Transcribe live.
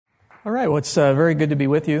All right, well, it's very good to be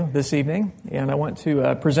with you this evening, and I want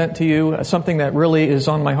to present to you something that really is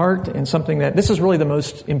on my heart, and something that, this is really the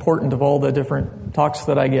most important of all the different talks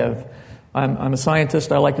that I give. I'm a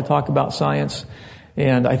scientist. I like to talk about science,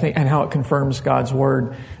 and how it confirms God's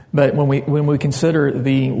Word. But when we consider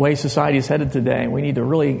the way society is headed today, we need to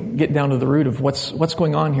really get down to the root of what's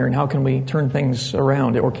going on here, and how can we turn things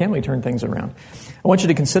around, or can we turn things around? I want you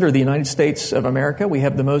to consider the United States of America. We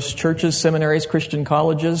have the most churches, seminaries, Christian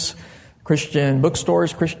colleges, Christian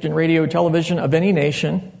bookstores, Christian radio, television of any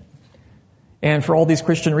nation. And for all these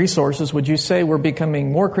Christian resources, would you say we're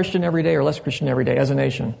becoming more Christian every day or less Christian every day as a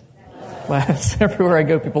nation? Less. Everywhere I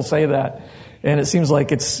go, people say that. And it seems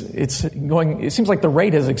like it seems like the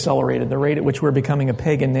rate has accelerated, the rate at which we're becoming a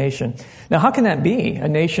pagan nation. Now, how can that be? A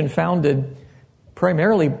nation founded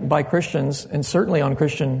primarily by Christians and certainly on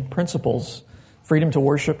Christian principles, freedom to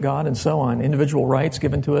worship God and so on, individual rights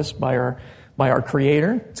given to us by our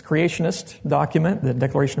Creator. It's a creationist document, the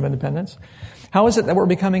Declaration of Independence. How is it that we're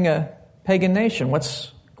becoming a pagan nation?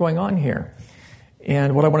 What's going on here?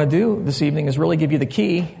 And what I want to do this evening is really give you the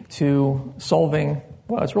key to solving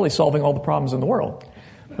all the problems in the world.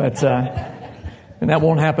 But and that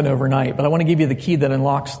won't happen overnight. But I want to give you the key that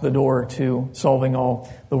unlocks the door to solving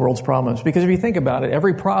all the world's problems. Because if you think about it,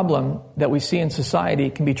 every problem that we see in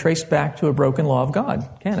society can be traced back to a broken law of God,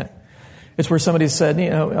 can it? It's where somebody said,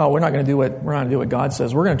 we're not going to do what God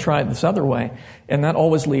says. We're going to try it this other way. And that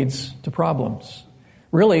always leads to problems.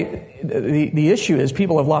 Really, the issue is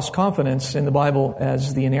people have lost confidence in the Bible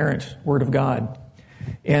as the inerrant Word of God.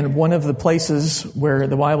 And one of the places where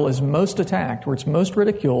the Bible is most attacked, where it's most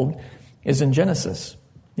ridiculed, is in Genesis.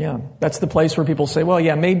 Yeah, that's the place where people say, well,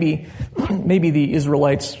 yeah, maybe the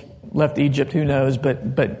Israelites left Egypt, who knows, but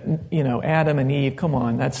Adam and Eve, come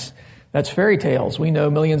on, that's fairy tales. We know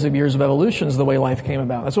millions of years of evolution is the way life came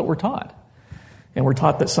about. That's what we're taught. And we're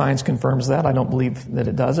taught that science confirms that. I don't believe that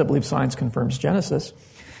it does. I believe science confirms Genesis.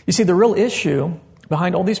 You see, the real issue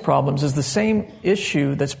behind all these problems is the same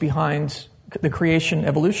issue that's behind the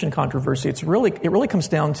creation-evolution controversy. It really comes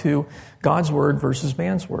down to God's Word versus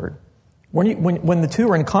man's Word. When the two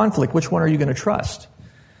are in conflict, which one are you going to trust?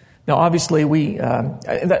 Now, obviously,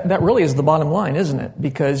 that really is the bottom line, isn't it?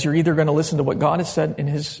 Because you're either going to listen to what God has said in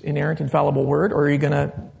His inerrant, infallible Word, or you're going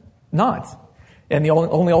to not. And the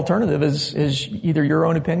only alternative is either your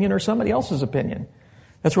own opinion or somebody else's opinion.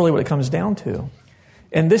 That's really what it comes down to.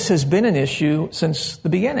 And this has been an issue since the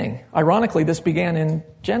beginning. Ironically, this began in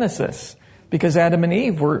Genesis, because Adam and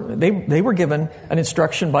Eve were given an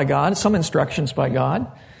instruction by God, some instructions by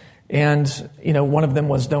God. And, one of them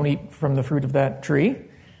was don't eat from the fruit of that tree.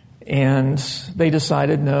 And they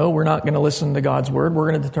decided, no, we're not going to listen to God's Word. We're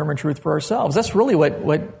going to determine truth for ourselves. That's really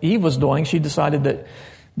what Eve was doing. She decided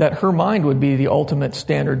that her mind would be the ultimate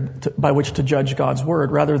standard by which to judge God's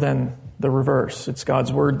Word, rather than the reverse. It's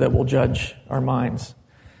God's Word that will judge our minds.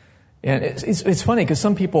 And it's funny, because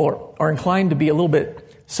some people are inclined to be a little bit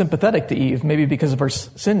sympathetic to Eve, maybe because of her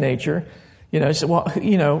sin nature. Say,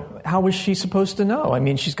 well, how was she supposed to know? I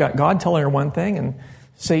mean, she's got God telling her one thing and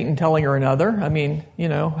Satan telling her another. I mean,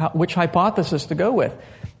 which hypothesis to go with?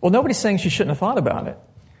 Well, nobody's saying she shouldn't have thought about it.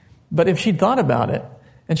 But if she'd thought about it,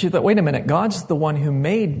 and she thought, wait a minute, God's the one who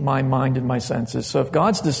made my mind and my senses. So if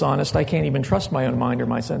God's dishonest, I can't even trust my own mind or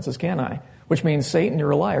my senses, can I? Which means, Satan,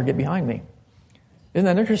 you're a liar, get behind me. Isn't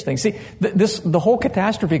that interesting? See, the whole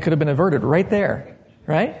catastrophe could have been averted right there,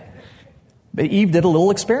 right? But Eve did a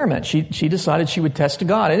little experiment. She decided she would test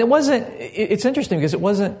God. And it's interesting because it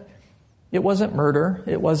wasn't murder.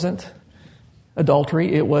 It wasn't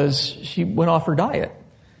adultery. She went off her diet.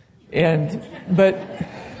 But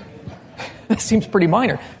that seems pretty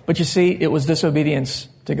minor. But you see, it was disobedience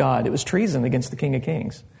to God. It was treason against the King of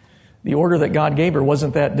Kings. The order that God gave her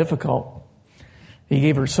wasn't that difficult. He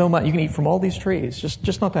gave her so much. You can eat from all these trees,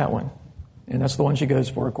 just not that one. And that's the one she goes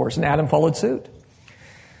for, of course. And Adam followed suit.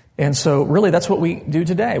 And so really that's what we do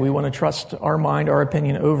today. We want to trust our mind, our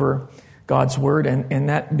opinion over God's Word. And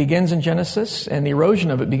that begins in Genesis. And the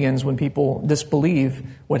erosion of it begins when people disbelieve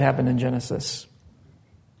what happened in Genesis.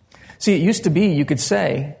 See, it used to be, you could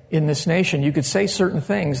say, in this nation, you could say certain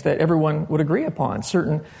things that everyone would agree upon,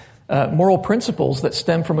 certain moral principles that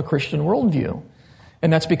stem from a Christian worldview.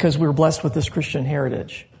 And that's because we were blessed with this Christian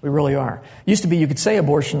heritage. We really are. It used to be you could say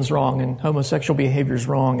abortion's wrong and homosexual behavior's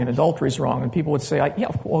wrong and adultery's wrong, and people would say, yeah,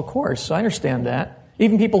 well, of course, I understand that.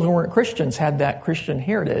 Even people who weren't Christians had that Christian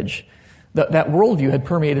heritage. That worldview had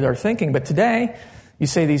permeated our thinking. But today, you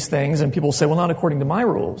say these things and people say, well, not according to my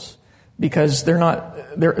rules, because they're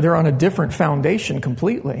on a different foundation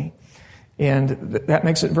completely. And that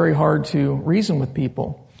makes it very hard to reason with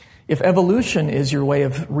people. If evolution is your way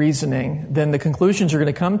of reasoning, then the conclusions you're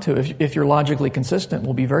going to come to, if you're logically consistent,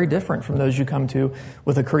 will be very different from those you come to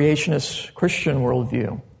with a creationist Christian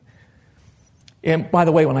worldview. And by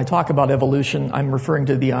the way, when I talk about evolution, I'm referring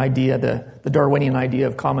to the idea, the Darwinian idea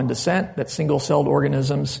of common descent, that single-celled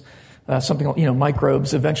organisms, something like,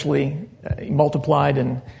 microbes eventually multiplied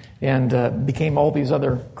and became all these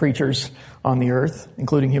other creatures on the earth,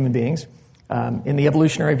 including human beings. In the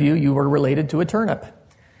evolutionary view, you were related to a turnip.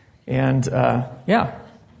 And,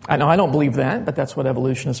 I know I don't believe that, but that's what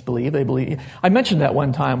evolutionists believe. They believe. I mentioned that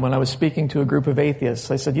one time when I was speaking to a group of atheists.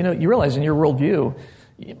 I said, you realize in your worldview,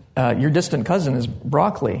 your distant cousin is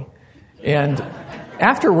broccoli. And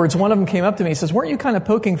afterwards, one of them came up to me and says, weren't you kind of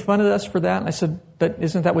poking fun at us for that? And I said, but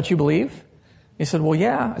isn't that what you believe? He said, well,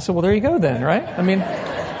 yeah. I said, well, there you go then, right? I mean,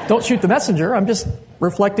 don't shoot the messenger. I'm just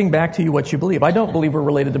reflecting back to you what you believe. I don't believe we're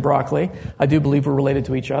related to broccoli. I do believe we're related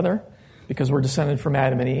to each other because we're descended from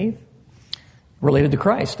Adam and Eve. Related to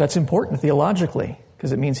Christ. That's important theologically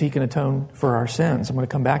because it means he can atone for our sins. I'm going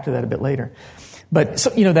to come back to that a bit later. But,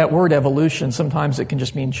 that word evolution, sometimes it can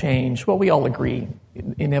just mean change. Well, we all agree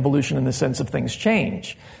in evolution in the sense of things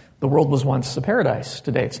change. The world was once a paradise.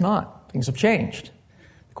 Today it's not. Things have changed.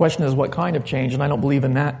 The question is what kind of change, and I don't believe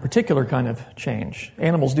in that particular kind of change.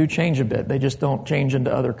 Animals do change a bit. They just don't change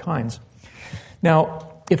into other kinds.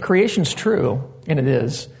 Now, if creation's true, and it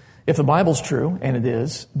is, if the Bible's true, and it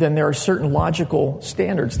is, then there are certain logical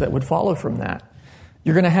standards that would follow from that.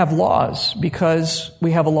 You're going to have laws because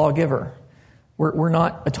we have a lawgiver. We're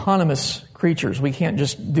not autonomous creatures. We can't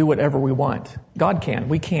just do whatever we want. God can.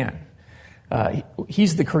 We can't.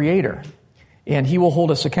 He's the creator, and he will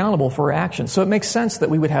hold us accountable for our actions. So it makes sense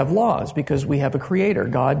that we would have laws because we have a creator.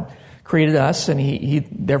 God created us, and he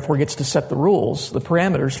therefore gets to set the rules, the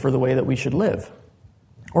parameters for the way that we should live.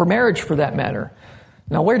 Or marriage, for that matter.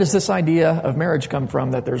 Now, where does this idea of marriage come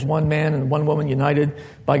from, that there's one man and one woman united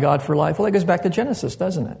by God for life? Well, that goes back to Genesis,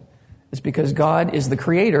 doesn't it? It's because God is the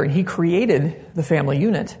creator, and he created the family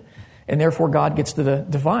unit, and therefore God gets to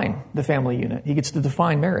define the family unit. He gets to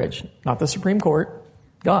define marriage, not the Supreme Court,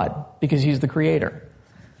 God, because he's the creator.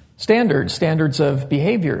 Standards of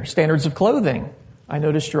behavior, standards of clothing. I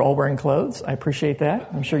noticed you're all wearing clothes. I appreciate that.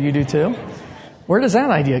 I'm sure you do too. Where does that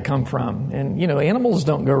idea come from? And, animals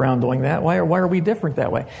don't go around doing that. Why are we different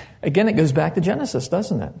that way? Again, it goes back to Genesis,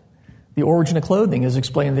 doesn't it? The origin of clothing is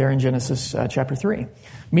explained there in Genesis chapter 3.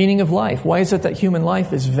 Meaning of life. Why is it that human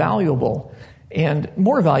life is valuable and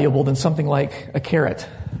more valuable than something like a carrot,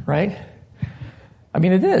 right? I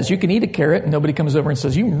mean, it is. You can eat a carrot and nobody comes over and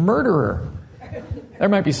says, you murderer. There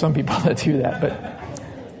might be some people that do that,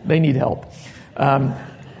 but they need help.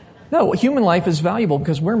 No, human life is valuable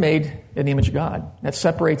because we're made in the image of God. That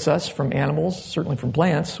separates us from animals, certainly from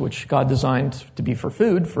plants, which God designed to be for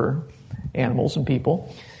food for animals and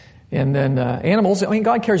people. And then animals,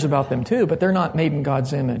 God cares about them too, but they're not made in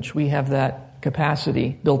God's image. We have that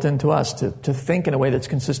capacity built into us to think in a way that's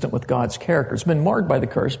consistent with God's character. It's been marred by the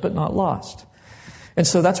curse, but not lost. And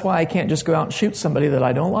so that's why I can't just go out and shoot somebody that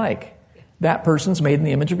I don't like. That person's made in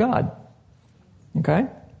the image of God. Okay?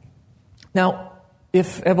 Now,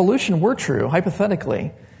 if evolution were true,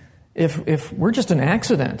 hypothetically, if we're just an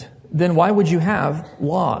accident, then why would you have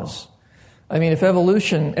laws? I mean, if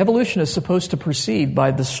evolution is supposed to proceed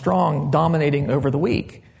by the strong dominating over the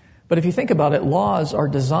weak. But if you think about it, laws are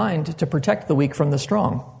designed to protect the weak from the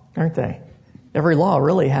strong, aren't they? Every law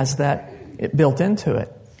really has that built into it.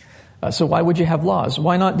 So why would you have laws?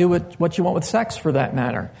 Why not do what you want with sex, for that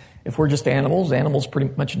matter? If we're just animals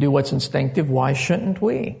pretty much do what's instinctive. Why shouldn't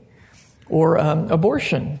we? Or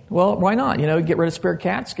abortion. Well, why not? Get rid of spare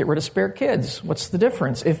cats, get rid of spare kids. What's the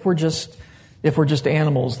difference if we're just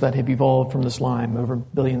animals that have evolved from the slime over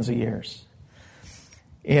billions of years?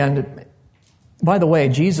 And by the way,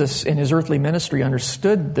 Jesus in his earthly ministry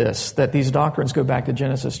understood this, that these doctrines go back to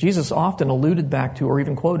Genesis. Jesus often alluded back to or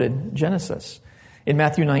even quoted Genesis. In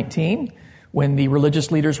Matthew 19, when the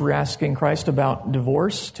religious leaders were asking Christ about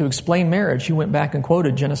divorce, to explain marriage, he went back and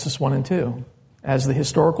quoted Genesis 1 and 2. As the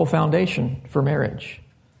historical foundation for marriage.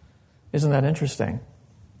 Isn't that interesting?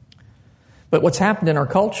 But what's happened in our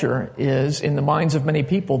culture is, in the minds of many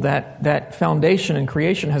people, that foundation in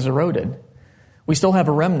creation has eroded. We still have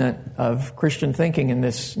a remnant of Christian thinking in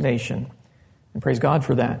this nation, and praise God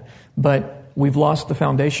for that. But we've lost the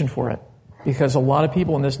foundation for it, because a lot of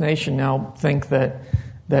people in this nation now think that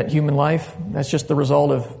human life, that's just the result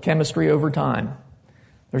of chemistry over time.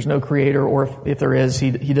 There's no creator, or if there is, he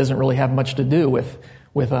doesn't really have much to do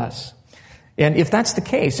with us. And if that's the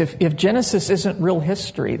case, if Genesis isn't real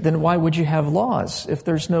history, then why would you have laws if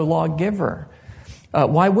there's no lawgiver?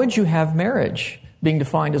 Why would you have marriage? being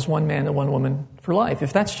defined as one man and one woman for life,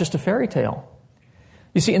 if that's just a fairy tale.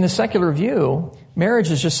 You see, in the secular view,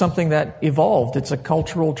 marriage is just something that evolved. It's a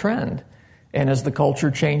cultural trend. And as the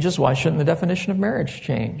culture changes, why shouldn't the definition of marriage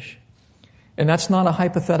change? And that's not a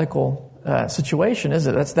hypothetical situation, is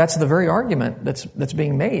it? That's the very argument that's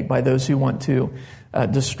being made by those who want to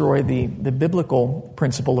destroy the biblical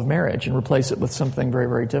principle of marriage and replace it with something very,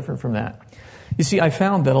 very different from that. You see, I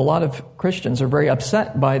found that a lot of Christians are very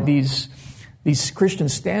upset by these Christian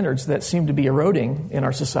standards that seem to be eroding in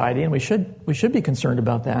our society, and we should be concerned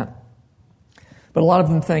about that. But a lot of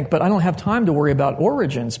them think, but I don't have time to worry about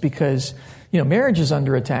origins because, marriage is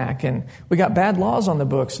under attack and we got bad laws on the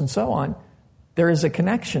books and so on. There is a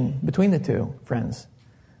connection between the two, friends.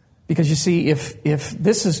 Because you see, if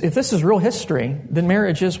this is real history, then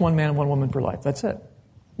marriage is one man and one woman for life. That's it.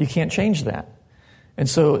 You can't change that. And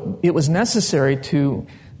so it was necessary to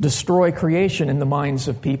destroy creation in the minds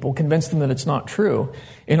of people, convince them that it's not true,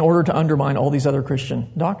 in order to undermine all these other Christian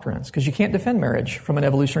doctrines. Because you can't defend marriage from an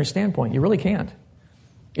evolutionary standpoint. You really can't.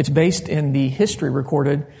 It's based in the history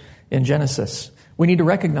recorded in Genesis. We need to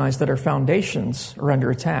recognize that our foundations are under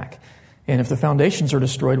attack. And if the foundations are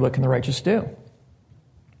destroyed, what can the righteous do?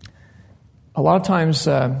 A lot of times,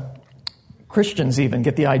 Christians even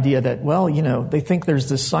get the idea that, they think there's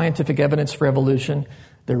this scientific evidence for evolution.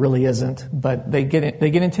 There really isn't, but they get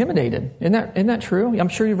intimidated. Isn't that true? I'm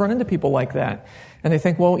sure you've run into people like that. And they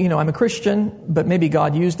think, I'm a Christian, but maybe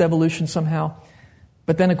God used evolution somehow.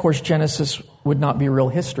 But then, of course, Genesis would not be real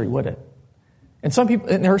history, would it? And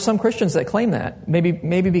there are some Christians that claim that,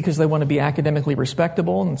 maybe because they want to be academically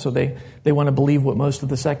respectable, and so they want to believe what most of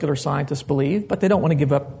the secular scientists believe, but they don't want to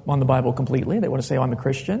give up on the Bible completely. They want to say, I'm a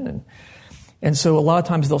Christian. And so a lot of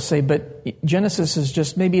times they'll say, but Genesis is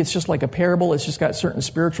it's just like a parable. It's just got certain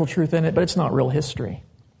spiritual truth in it, but it's not real history.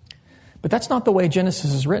 But that's not the way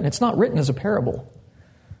Genesis is written. It's not written as a parable.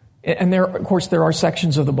 And of course, there are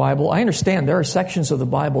sections of the Bible. I understand there are sections of the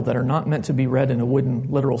Bible that are not meant to be read in a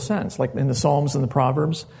wooden, literal sense, like in the Psalms and the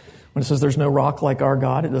Proverbs. When it says there's no rock like our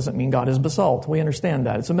God, it doesn't mean God is basalt. We understand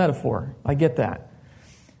that. It's a metaphor. I get that.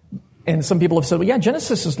 And some people have said,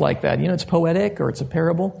 Genesis is like that. It's poetic or it's a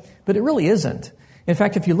parable. But it really isn't. In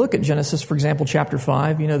fact, if you look at Genesis, for example, chapter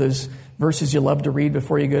 5, those verses you love to read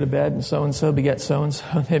before you go to bed, and so beget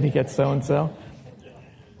so-and-so, they beget so-and-so.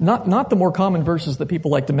 Not the more common verses that people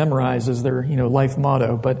like to memorize as their, life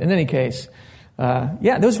motto. But in any case,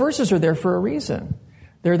 those verses are there for a reason.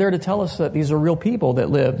 They're there to tell us that these are real people that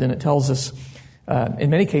lived, and it tells us, in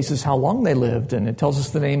many cases, how long they lived, and it tells us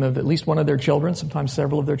the name of at least one of their children, sometimes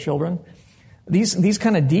several of their children. These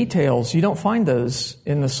kind of details, you don't find those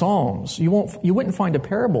in the Psalms. You wouldn't find a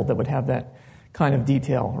parable that would have that kind of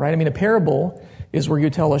detail, right? I mean, a parable is where you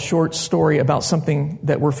tell a short story about something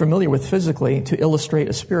that we're familiar with physically to illustrate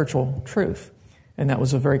a spiritual truth. And that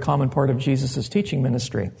was a very common part of Jesus' teaching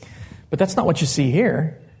ministry. But that's not what you see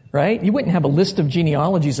here, right? You wouldn't have a list of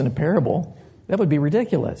genealogies in a parable. That would be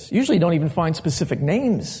ridiculous. Usually you don't even find specific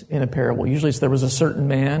names in a parable. Usually it's there was a certain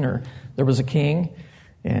man or there was a king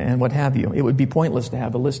and what have you. It would be pointless to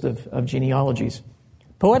have a list of genealogies.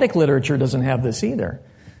 Poetic literature doesn't have this either.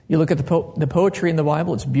 You look at the poetry in the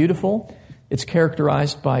Bible, it's beautiful. It's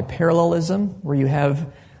characterized by parallelism, where you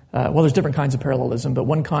have, there's different kinds of parallelism, but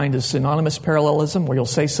one kind is synonymous parallelism, where you'll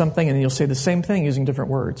say something and then you'll say the same thing using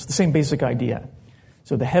different words, the same basic idea.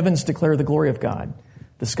 So the heavens declare the glory of God.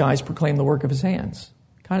 The skies proclaim the work of his hands.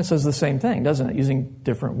 Kind of says the same thing, doesn't it, using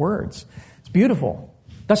different words. It's beautiful.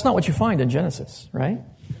 That's not what you find in Genesis, right?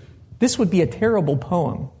 This would be a terrible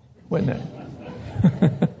poem, wouldn't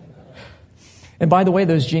it? And by the way,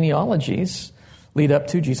 those genealogies lead up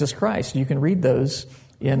to Jesus Christ. You can read those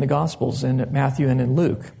in the Gospels, in Matthew and in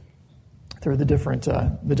Luke, through the different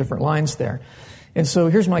lines there. And so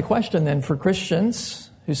here's my question then for Christians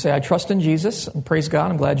who say, I trust in Jesus, and praise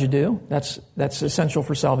God, I'm glad you do. That's essential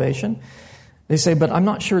for salvation. They say, but I'm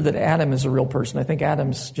not sure that Adam is a real person. I think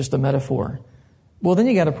Adam's just a metaphor. Well, then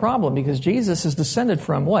you got a problem, because Jesus is descended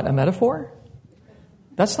from what? A metaphor?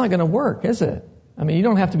 That's not going to work, is it? I mean, you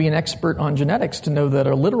don't have to be an expert on genetics to know that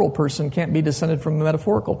a literal person can't be descended from a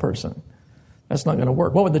metaphorical person. That's not going to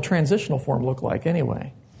work. What would the transitional form look like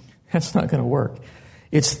anyway? That's not going to work.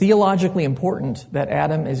 It's theologically important that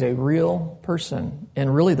Adam is a real person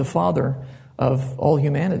and really the father of all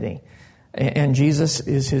humanity. And Jesus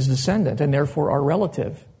is his descendant and therefore our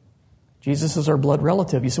relative. Jesus is our blood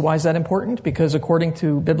relative. You say, why is that important? Because according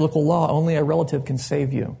to biblical law, only a relative can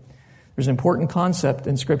save you. There's an important concept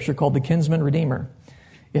in Scripture called the kinsman redeemer.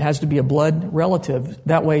 It has to be a blood relative.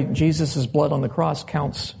 That way, Jesus' blood on the cross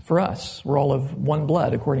counts for us. We're all of one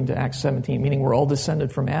blood, according to Acts 17, meaning we're all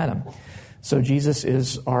descended from Adam. So Jesus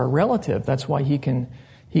is our relative. That's why he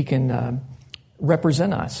can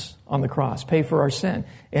represent us on the cross, pay for our sin.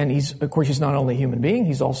 And he's not only a human being,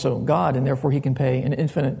 he's also God, and therefore he can pay an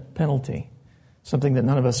infinite penalty, something that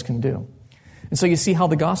none of us can do. And so you see how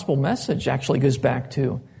the gospel message actually goes back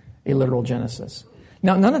to a literal Genesis.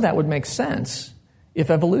 Now, none of that would make sense if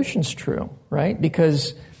evolution's true, right?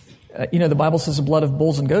 Because, the Bible says the blood of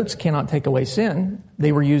bulls and goats cannot take away sin.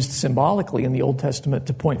 They were used symbolically in the Old Testament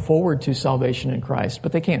to point forward to salvation in Christ,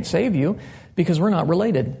 but they can't save you because we're not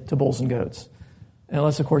related to bulls and goats.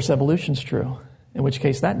 Unless, of course, evolution's true, in which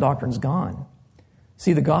case that doctrine's gone.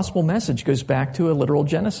 See, the gospel message goes back to a literal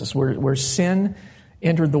Genesis where sin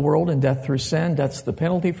entered the world and death through sin. Death's the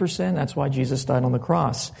penalty for sin. That's why Jesus died on the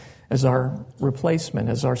cross as our replacement,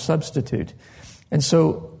 as our substitute. And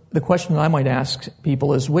so the question I might ask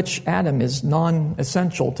people is, which Adam is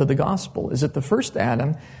non-essential to the gospel? Is it the first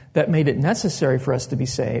Adam that made it necessary for us to be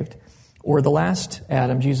saved, or the last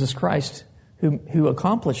Adam, Jesus Christ, who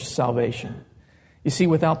accomplished salvation? You see,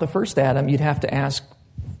 without the first Adam, you'd have to ask,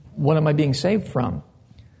 what am I being saved from?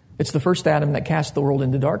 It's the first Adam that cast the world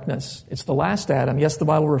into darkness. It's the last Adam. Yes, the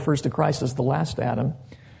Bible refers to Christ as the last Adam.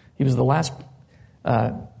 He was the last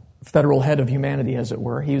federal head of humanity, as it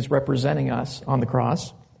were. He was representing us on the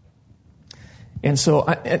cross. And so,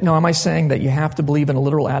 now, am I saying that you have to believe in a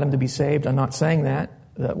literal Adam to be saved? I'm not saying that.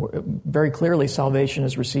 Very clearly, salvation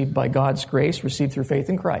is received by God's grace, received through faith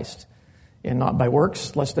in Christ, and not by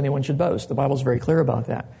works, lest anyone should boast. The Bible's very clear about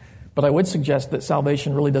that. But I would suggest that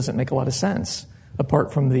salvation really doesn't make a lot of sense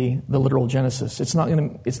apart from the literal Genesis. It's not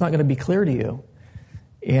going to be clear to you.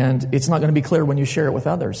 And it's not going to be clear when you share it with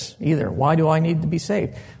others either. Why do I need to be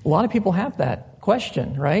saved? A lot of people have that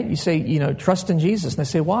question, right? You say, trust in Jesus. And they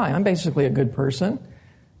say, why? I'm basically a good person.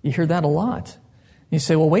 You hear that a lot. You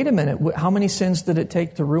say, well, wait a minute. How many sins did it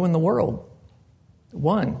take to ruin the world?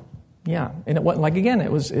 One. Yeah. And it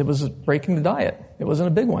wasn't, it was breaking the diet. It wasn't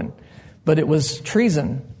a big one. But it was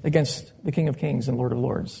treason against the King of Kings and Lord of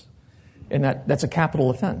Lords. And that's a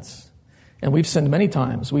capital offense. And we've sinned many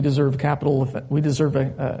times. We deserve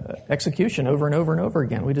execution over and over and over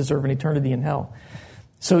again. We deserve an eternity in hell.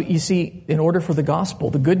 So you see, in order for the gospel,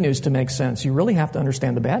 the good news to make sense, you really have to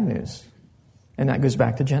understand the bad news. And that goes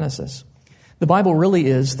back to Genesis. The Bible really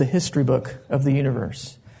is the history book of the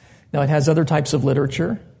universe. Now, it has other types of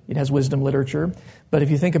literature. It has wisdom literature. But if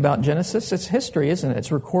you think about Genesis, it's history, isn't it?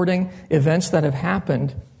 It's recording events that have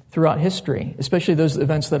happened throughout history, especially those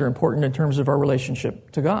events that are important in terms of our relationship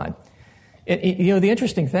to God. The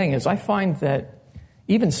interesting thing is I find that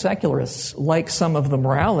even secularists like some of the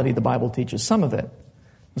morality the Bible teaches, some of it.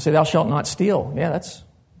 They say, thou shalt not steal. Yeah,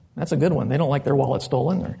 that's a good one. They don't like their wallet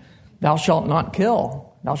stolen. Or, thou shalt not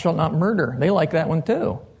kill. Thou shalt not murder. They like that one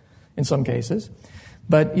too, in some cases.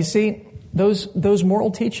 But you see, those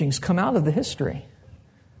moral teachings come out of the history.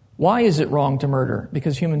 Why is it wrong to murder?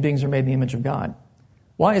 Because human beings are made in the image of God.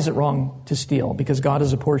 Why is it wrong to steal? Because God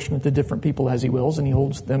is apportioned to different people as He wills, and He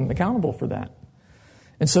holds them accountable for that.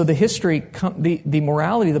 And so the history, the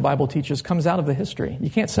morality the Bible teaches comes out of the history.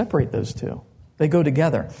 You can't separate those two. They go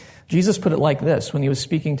together. Jesus put it like this when He was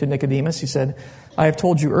speaking to Nicodemus. He said, I have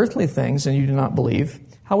told you earthly things, and you do not believe.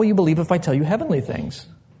 How will you believe if I tell you heavenly things?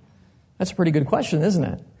 That's a pretty good question, isn't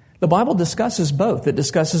it? The Bible discusses both. It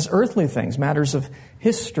discusses earthly things, matters of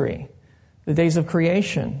history, the days of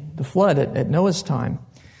creation, the flood at Noah's time.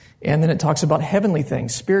 And then it talks about heavenly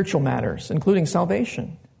things, spiritual matters, including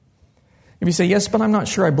salvation. If you say, yes, but I'm not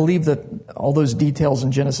sure I believe that all those details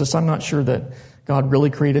in Genesis, I'm not sure that God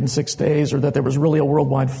really created in 6 days or that there was really a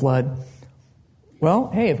worldwide flood.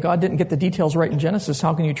 Well, hey, if God didn't get the details right in Genesis,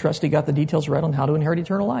 how can you trust He got the details right on how to inherit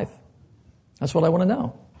eternal life? That's what I want to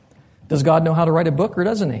know. Does God know how to write a book or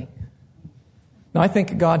doesn't He? Now, I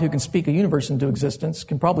think God, who can speak a universe into existence,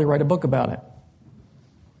 can probably write a book about it.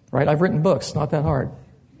 Right? I've written books. It's not that hard.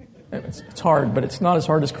 It's hard, but it's not as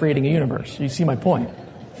hard as creating a universe. You see my point.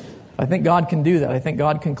 I think God can do that. I think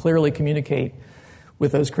God can clearly communicate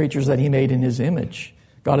with those creatures that He made in His image.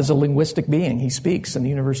 God is a linguistic being. He speaks and the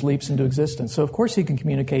universe leaps into existence. So of course He can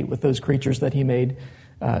communicate with those creatures that He made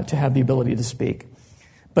to have the ability to speak.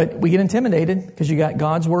 But we get intimidated because you got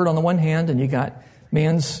God's word on the one hand and you got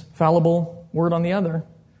man's fallible word on the other.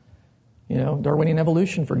 Darwinian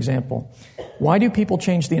evolution, for example. Why do people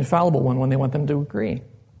change the infallible one when they want them to agree?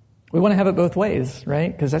 We want to have it both ways, right?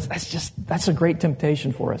 Because that's a great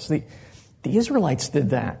temptation for us. The Israelites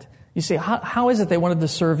did that. You say, how is it they wanted to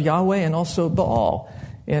serve Yahweh and also Baal?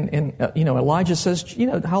 And Elijah says,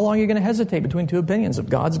 how long are you going to hesitate between two opinions? If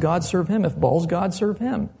God's God, serve Him. If Baal's God, serve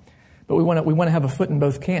Him. But we want to have a foot in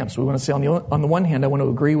both camps. We want to say, on the one hand, I want to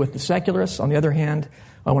agree with the secularists. On the other hand,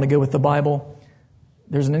 I want to go with the Bible.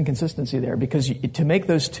 there's an inconsistency there, because to make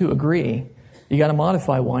those two agree, you got to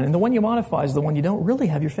modify one. And the one you modify is the one you don't really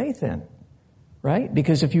have your faith in, right?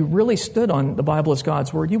 Because if you really stood on the Bible as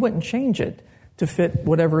God's Word, you wouldn't change it to fit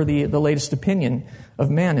whatever the latest opinion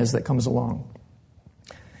of man is that comes along.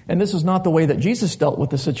 And this is not the way that Jesus dealt with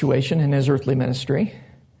the situation in his earthly ministry.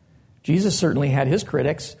 Jesus certainly had his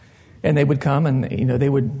critics, and they would come and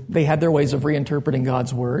they had their ways of reinterpreting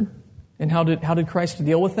God's Word. And how did Christ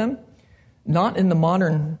deal with them? Not in the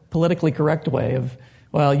modern politically correct way of,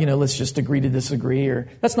 well, let's just agree to disagree, or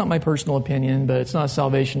that's not my personal opinion, but it's not a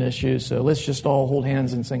salvation issue, so let's just all hold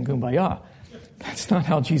hands and sing Kumbaya. That's not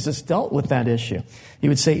how Jesus dealt with that issue. He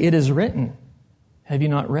would say, "It is written. Have you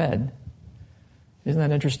not read?" Isn't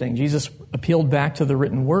that interesting? Jesus appealed back to the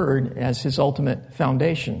written word as his ultimate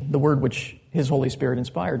foundation, the word which his Holy Spirit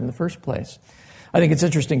inspired in the first place. I think it's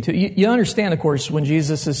interesting, too. You understand, of course, when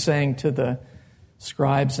Jesus is saying to the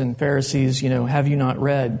scribes and Pharisees, have you not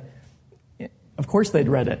read? Of course they'd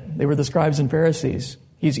read it. They were the scribes and Pharisees.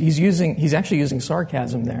 He's actually using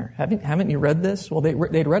sarcasm there. Haven't you read this? Well, they'd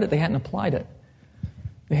read it. They hadn't applied it.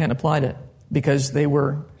 They hadn't applied it because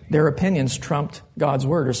their opinions trumped God's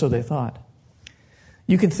word, or so they thought.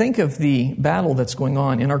 You can think of the battle that's going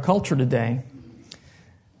on in our culture today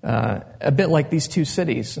a bit like these two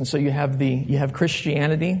cities. And so you have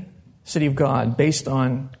Christianity, city of God, based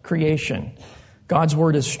on creation. God's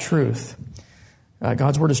word is truth.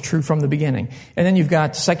 God's word is true from the beginning. And then you've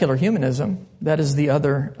got secular humanism. That is the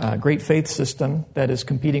other great faith system that is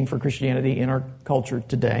competing for Christianity in our culture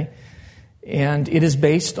today. And it is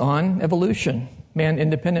based on evolution. Man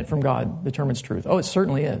independent from God determines truth. Oh, it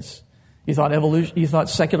certainly is. You thought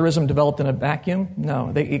secularism developed in a vacuum?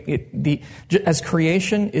 No. As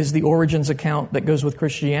creation is the origins account that goes with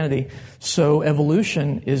Christianity, so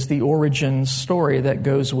evolution is the origins story that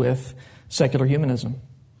goes with secular humanism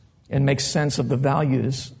and makes sense of the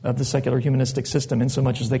values of the secular humanistic system in so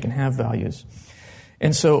much as they can have values.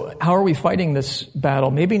 And so how are we fighting this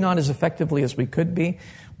battle? Maybe not as effectively as we could be.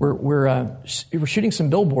 We're shooting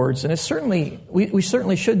some billboards, and we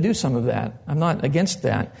certainly should do some of that. I'm not against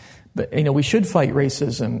that. But, we should fight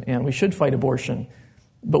racism and we should fight abortion.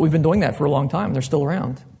 But we've been doing that for a long time. They're still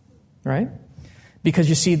around, right? Because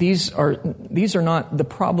you see, these are not the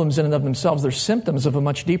problems in and of themselves. They're symptoms of a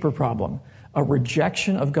much deeper problem, a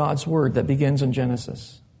rejection of God's word that begins in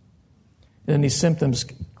Genesis. And then these symptoms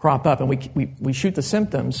crop up, and we shoot the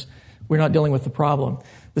symptoms. We're not dealing with the problem.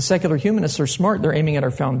 The secular humanists are smart. They're aiming at our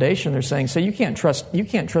foundation. They're saying, you can't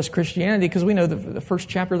trust Christianity because we know the first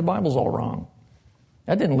chapter of the Bible is all wrong.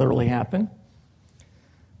 That didn't literally happen.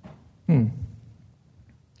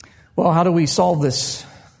 Well, how do we solve this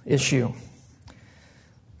issue?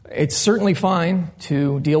 It's certainly fine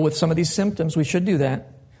to deal with some of these symptoms. We should do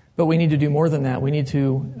that. But we need to do more than that. We need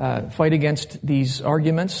to fight against these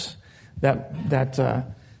arguments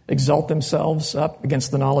that exalt themselves up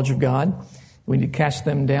against the knowledge of God. We need to cast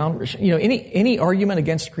them down. Any argument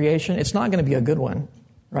against creation, it's not going to be a good one.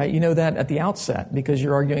 Right? You know that at the outset because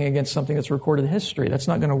you're arguing against something that's recorded history. That's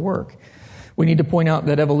not going to work. We need to point out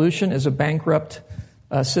that evolution is a bankrupt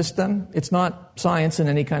system. It's not science in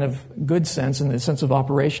any kind of good sense, in the sense of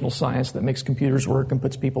operational science that makes computers work and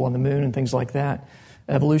puts people on the moon and things like that.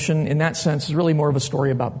 Evolution, in that sense, is really more of a story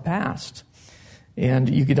about the past. And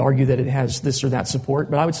you could argue that it has this or that support,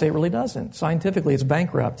 but I would say it really doesn't. Scientifically, it's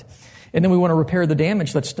bankrupt. And then we want to repair the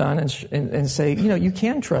damage that's done and say, you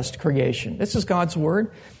can trust creation. This is God's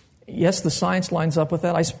word. Yes, the science lines up with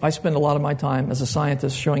that. I spend a lot of my time as a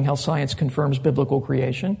scientist showing how science confirms biblical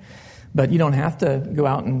creation. But you don't have to go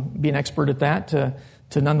out and be an expert at that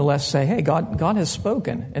to nonetheless say, hey, God has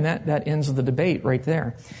spoken. And that ends the debate right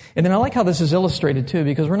there. And then I like how this is illustrated too,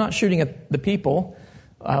 because we're not shooting at the people.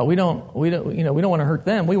 We don't want to hurt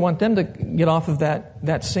them. We want them to get off of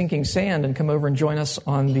that sinking sand and come over and join us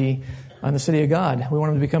on the city of God. We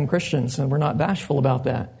want them to become Christians, and we're not bashful about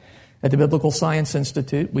that. At the Biblical Science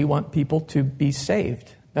Institute, we want people to be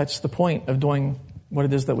saved. That's the point of doing what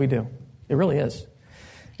it is that we do. It really is.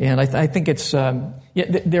 And I think it's,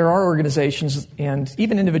 there are organizations and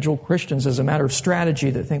even individual Christians as a matter of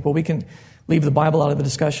strategy that think, well, we can leave the Bible out of the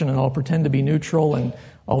discussion and I'll pretend to be neutral and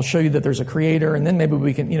I'll show you that there's a creator and then maybe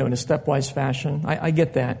we can, in a stepwise fashion. I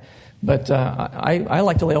get that. But I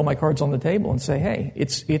like to lay all my cards on the table and say, hey,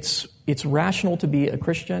 it's rational to be a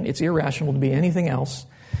Christian. It's irrational to be anything else.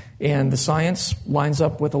 And the science lines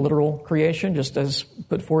up with a literal creation, just as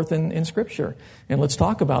put forth in Scripture. And let's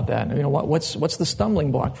talk about that. What's the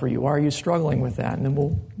stumbling block for you? Why are you struggling with that? And then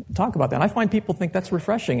we'll talk about that. And I find people think that's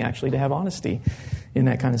refreshing, actually, to have honesty in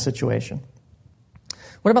that kind of situation.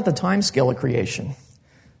 What about the time scale of creation?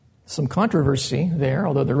 some controversy there,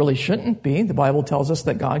 although there really shouldn't be. The Bible tells us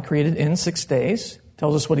that God created in 6 days,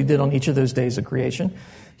 tells us what he did on each of those days of creation.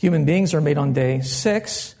 Human beings are made on day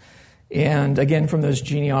 6. And again, from those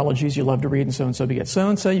genealogies you love to read, and so beget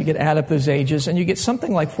so-and-so, you get add up those ages, and you get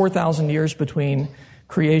something like 4,000 years between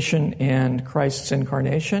creation and Christ's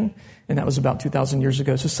incarnation, and that was about 2,000 years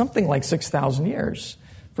ago. So something like 6,000 years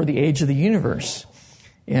for the age of the universe.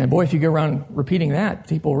 And boy, if you go around repeating that,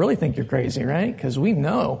 people really think you're crazy, right? Because we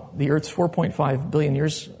know the Earth's 4.5 billion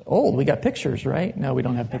years old. We got pictures, right? No, we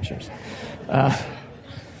don't have pictures.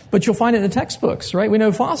 But you'll find it in the textbooks, right? We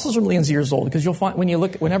know fossils are millions of years old because you'll find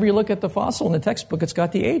whenever you look at the fossil in the textbook, it's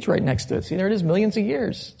got the age right next to it. See, there it is, millions of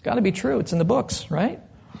years. It's got to be true. It's in the books, right?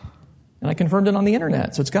 And I confirmed it on the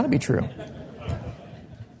internet, so it's got to be true.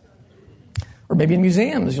 Or maybe in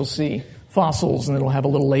museums, you'll see fossils, and it'll have a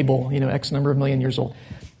little label, X number of million years old.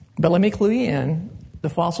 But let me clue you in, the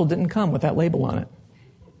fossil didn't come with that label on it.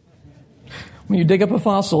 When you dig up a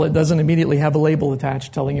fossil, it doesn't immediately have a label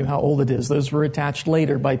attached telling you how old it is. Those were attached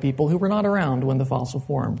later by people who were not around when the fossil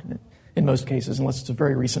formed, in most cases, unless it's a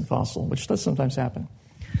very recent fossil, which does sometimes happen.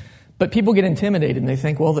 But people get intimidated, and they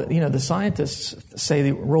think, well, the scientists say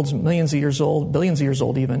the world's millions of years old, billions of years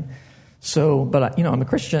old even. So, but I'm a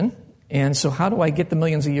Christian, and so how do I get the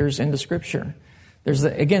millions of years into Scripture? There's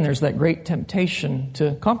that great temptation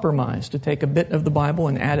to compromise, to take a bit of the Bible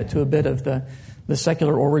and add it to a bit of the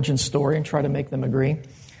secular origin story and try to make them agree.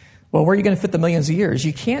 Well, where are you going to fit the millions of years?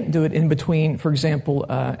 You can't do it in between, for example,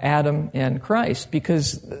 Adam and Christ,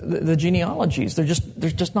 because the genealogies,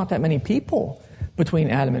 there's just not that many people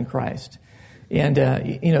between Adam and Christ. And,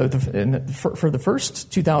 for the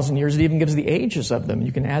first 2,000 years, it even gives the ages of them.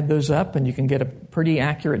 You can add those up and you can get a pretty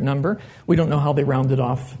accurate number. We don't know how they rounded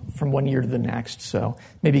off from one year to the next, so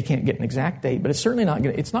maybe you can't get an exact date, but it's certainly not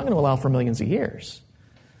going to allow for millions of years.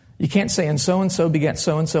 You can't say, and so begat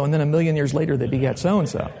so-and-so, and then a million years later they begat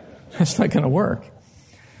so-and-so. That's not going to work.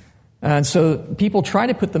 And so people try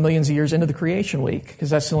to put the millions of years into the creation week,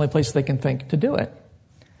 because that's the only place they can think to do it.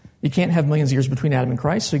 You can't have millions of years between Adam and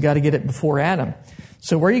Christ, so you got to get it before Adam.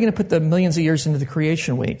 So where are you going to put the millions of years into the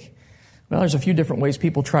creation week? Well, there's a few different ways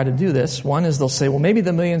people try to do this. One is they'll say, well, maybe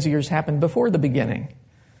the millions of years happened before the beginning.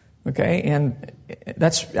 Okay, and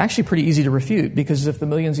that's actually pretty easy to refute, because if the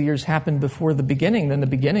millions of years happened before the beginning, then the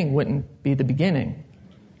beginning wouldn't be the beginning.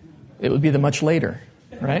 It would be the much later,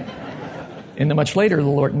 right? In the much later, the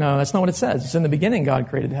Lord, no, that's not what it says. It's in the beginning God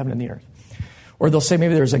created heaven and the earth. Or they'll say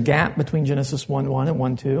maybe there's a gap between Genesis 1:1 and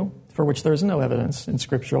 1:2, for which there is no evidence in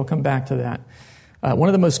Scripture. I'll come back to that. One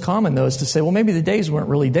of the most common, though, is to say, well, maybe the days weren't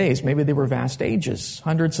really days. Maybe they were vast ages,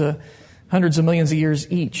 hundreds of millions of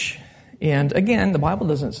years each. And again, the Bible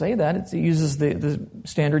doesn't say that. It uses the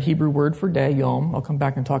standard Hebrew word for day, yom. I'll come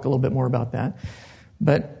back and talk a little bit more about that.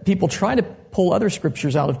 But people try to pull other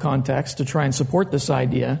scriptures out of context to try and support this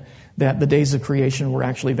idea that the days of creation were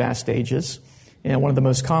actually vast ages. And one of the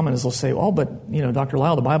most common is they'll say, oh, but, Dr.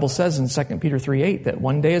 Lyle, the Bible says in 2 Peter 3:8 that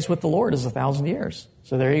one day is with the Lord is 1,000 years.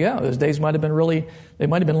 So there you go. Those days might have been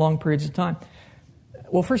long periods of time.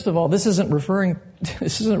 Well, first of all, this isn't referring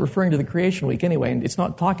to the creation week anyway, and it's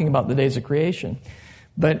not talking about the days of creation.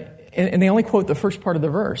 But, and they only quote the first part of the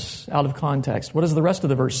verse out of context. What does the rest of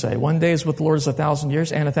the verse say? One day is with the Lord is 1,000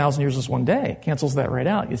 years, and 1,000 years is one day. Cancels that right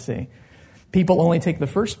out, you see. People only take the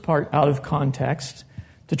first part out of context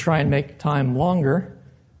to try and make time longer.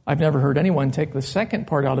 I've never heard anyone take the second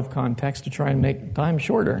part out of context to try and make time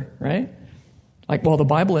shorter, right? Like, well, the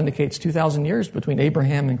Bible indicates 2,000 years between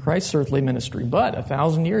Abraham and Christ's earthly ministry, but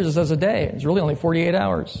 1,000 years is as a day. It's really only 48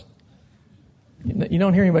 hours. You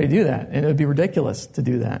don't hear anybody do that, and it would be ridiculous to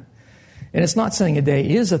do that. And it's not saying a day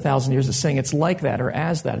is 1,000 years, it's saying it's like that or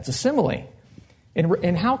as that. It's a simile.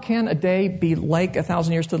 And how can a day be like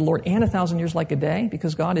 1,000 years to the Lord and 1,000 years like a day?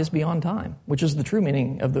 Because God is beyond time, which is the true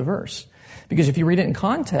meaning of the verse. Because if you read it in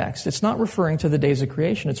context, it's not referring to the days of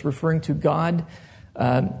creation. It's referring to God,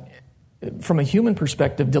 from a human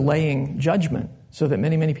perspective, delaying judgment so that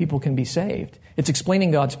many, many people can be saved. It's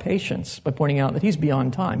explaining God's patience by pointing out that He's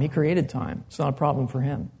beyond time. He created time. It's not a problem for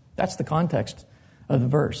Him. That's the context of the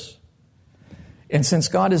verse. And since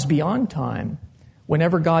God is beyond time,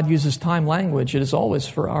 whenever God uses time language, it is always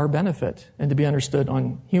for our benefit and to be understood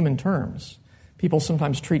on human terms. People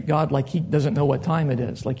sometimes treat God like He doesn't know what time it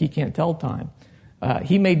is, like He can't tell time.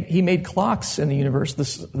 He made clocks in the universe.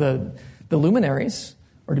 The luminaries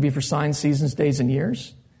are to be for signs, seasons, days, and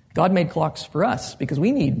years. God made clocks for us because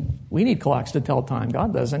we need clocks to tell time.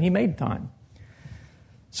 God doesn't. He made time.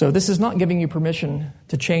 So this is not giving you permission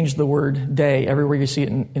to change the word day everywhere you see it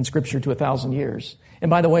in Scripture to 1,000 years. And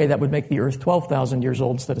by the way, that would make the earth 12,000 years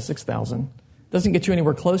old instead of 6,000. Doesn't get you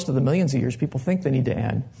anywhere close to the millions of years people think they need to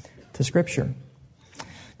add. to Scripture.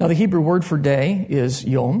 Now, the Hebrew word for day is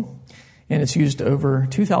yom, and it's used over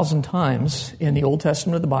 2,000 times in the Old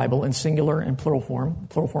Testament of the Bible in singular and plural form.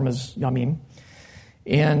 Plural form is yamim.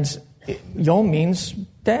 And yom means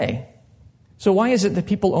day. So why is it that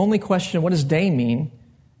people only question what does day mean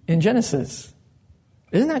in Genesis?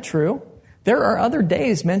 Isn't that true? There are other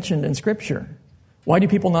days mentioned in Scripture. Why do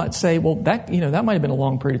people not say, well, that might have been a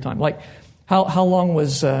long period of time? Like, how long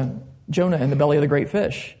was Jonah in the belly of the great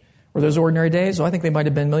fish? Were those ordinary days? Oh, I think they might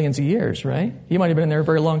have been millions of years, right? He might have been in there a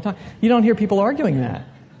very long time. You don't hear people arguing that.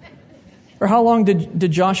 Or how long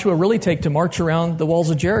did Joshua really take to march around the walls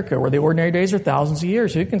of Jericho? Were they ordinary days or thousands of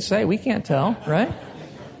years? Who can say? We can't tell, right?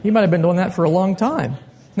 He might have been doing that for a long time.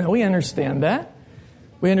 No, we understand that.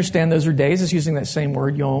 We understand those are days. It's using that same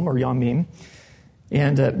word, yom or yamim.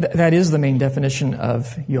 And that is the main definition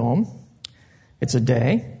of yom. It's a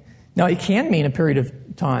day. Now, it can mean a period of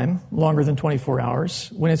time longer than 24 hours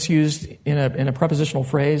when it's used in a prepositional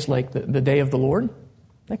phrase like the day of the Lord.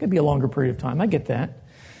 That could be a longer period of time. I get that.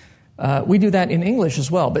 We do that in English as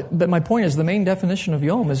well. But my point is the main definition of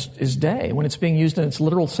yom is day. When it's being used in its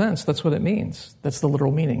literal sense, that's what it means. That's the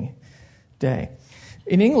literal meaning, day.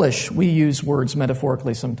 In English, we use words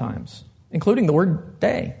metaphorically sometimes, including the word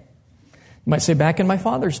day. You might say, back in my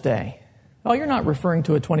father's day. Oh, you're not referring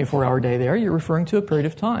to a 24-hour day there. You're referring to a period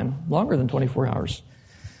of time, longer than 24 hours.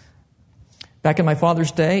 Back in my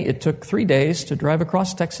father's day, it took 3 days to drive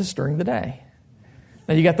across Texas during the day.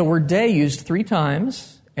 Now, you got the word day used 3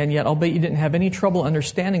 times, and yet I'll bet you didn't have any trouble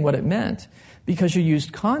understanding what it meant because you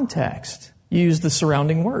used context. You used the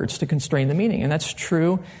surrounding words to constrain the meaning, and that's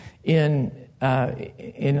true in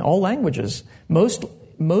all languages.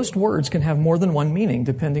 Most words can have more than one meaning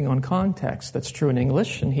depending on context. That's true in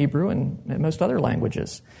English and Hebrew and most other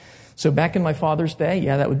languages. So back in my father's day,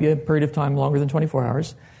 yeah, that would be a period of time longer than 24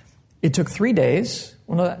 hours. It took 3 days.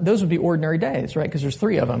 Well, no, those would be ordinary days, right? Because there's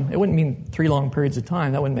 3 of them. It wouldn't mean 3 long periods of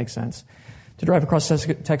time. That wouldn't make sense. To drive across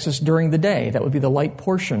Texas during the day, that would be the light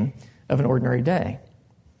portion of an ordinary day.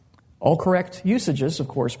 All correct usages, of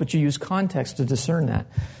course, but you use context to discern that.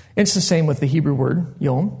 It's the same with the Hebrew word,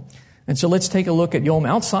 yom. And so let's take a look at yom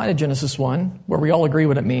outside of Genesis 1, where we all agree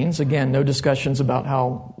what it means. Again, no discussions about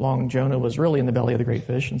how long Jonah was really in the belly of the great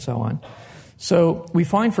fish and so on. So we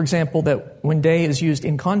find, for example, that when day is used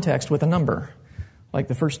in context with a number, like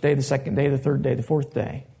the first day, the second day, the third day, the fourth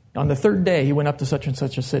day. On the 3rd day, he went up to such and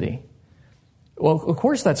such a city. Well, of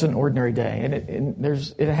course, that's an ordinary day, and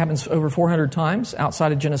it happens over 400 times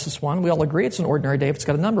outside of Genesis 1. We all agree it's an ordinary day if it's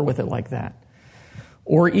got a number with it like that.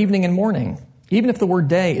 Or evening and morning. Even if the word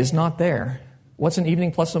day is not there, what's an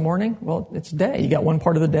evening plus a morning? Well, it's day. You got one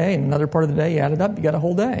part of the day and another part of the day. You add it up, you got a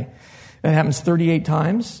whole day. That happens 38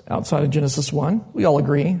 times outside of Genesis 1. We all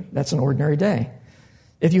agree that's an ordinary day.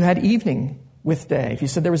 If you had evening with day, if you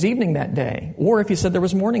said there was evening that day, or if you said there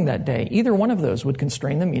was morning that day, either one of those would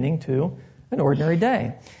constrain the meaning to an ordinary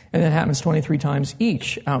day. And that happens 23 times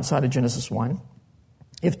each outside of Genesis 1.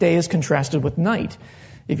 If day is contrasted with night,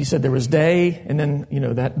 if you said there was day and then,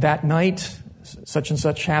 that night such and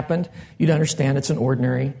such happened, you'd understand it's an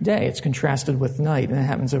ordinary day. It's contrasted with night, and it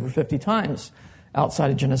happens over 50 times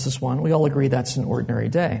outside of Genesis 1. We all agree that's an ordinary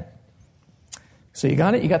day. So you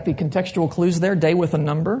got it? You got the contextual clues there. Day with a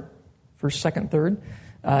number, first, second, third.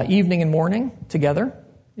 Evening and morning together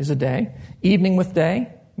is a day. Evening with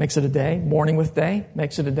day makes it a day. Morning with day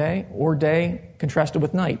makes it a day. Or day contrasted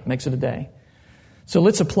with night makes it a day. So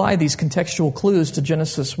let's apply these contextual clues to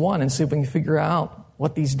Genesis 1 and see if we can figure out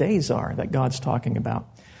what these days are that God's talking about.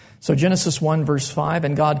 So Genesis 1 verse 5,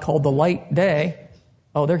 and God called the light day.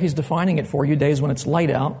 Oh, there he's defining it for you, days when it's light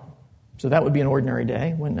out. So that would be an ordinary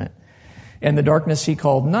day, wouldn't it? And the darkness he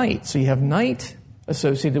called night. So you have night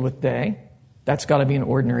associated with day. That's got to be an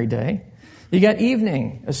ordinary day. You got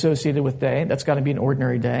evening associated with day. That's got to be an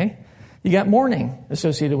ordinary day. You got morning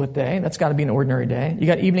associated with day. That's got to be an ordinary day. You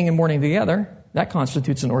got evening and morning together. That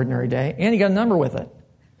constitutes an ordinary day. And you got a number with it.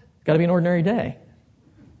 Got to be an ordinary day.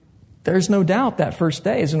 There's no doubt that first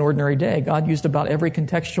day is an ordinary day. God used about every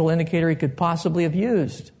contextual indicator he could possibly have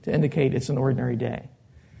used to indicate it's an ordinary day.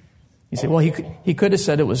 You say, well, he could have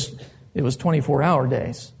said it was 24-hour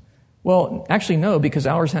days. Well, actually, no, because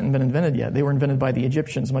hours hadn't been invented yet. They were invented by the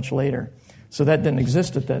Egyptians much later. So that didn't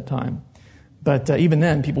exist at that time. But even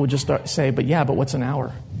then, people would just say, but what's an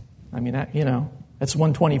hour? I mean, that's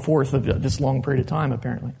 1/24 of this long period of time,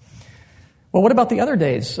 apparently. Well, what about the other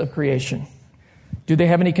days of creation? Do they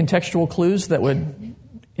have any contextual clues that would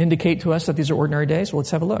indicate to us that these are ordinary days? Well,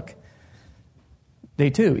 let's have a look.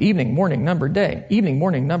 Day 2, evening, morning, number, day. Evening,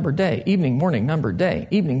 morning, number, day. Evening, morning, number, day.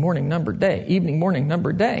 Evening, morning, number, day. Evening, morning,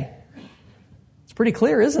 number, day. It's Pretty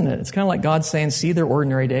clear, isn't it? It's kind of like God saying, see, they're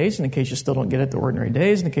ordinary days, and in case you still don't get it, they're ordinary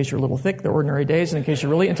days, and in case you're a little thick, they're ordinary days, and in case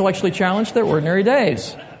you're really intellectually challenged, they're ordinary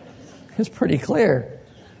days. It's pretty clear.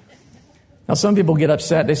 Now, some people get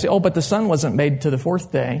upset. They say, oh, but the sun wasn't made to the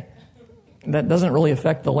fourth day. That doesn't really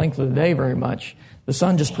affect the length of the day very much. The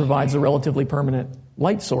sun just provides a relatively permanent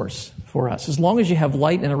light source for us. As long as you have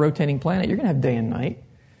light in a rotating planet, you're going to have day and night.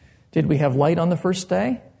 Did we have light on the first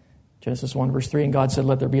day? Genesis 1, verse 3, and God said,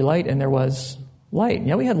 let there be light, and there was light.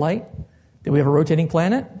 Yeah, we had light. Did we have a rotating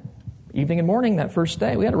planet? Evening and morning that first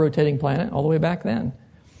day. We had a rotating planet all the way back then.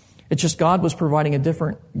 It's just God was providing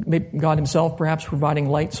God himself perhaps providing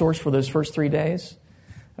light source for those first 3 days.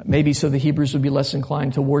 Maybe so the Hebrews would be less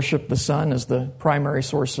inclined to worship the sun as the primary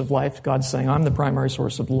source of life. God's saying, I'm the primary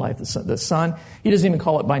source of life. The sun, he doesn't even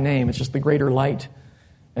call it by name. It's just the greater light.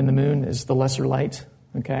 And the moon is the lesser light,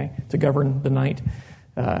 okay, to govern the night.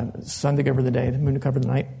 Sun to govern the day, the moon to cover the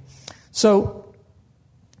night. So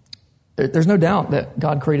there's no doubt that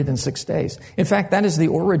God created in 6 days. In fact, that is the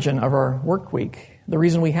origin of our work week. The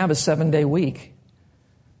reason we have a 7-day week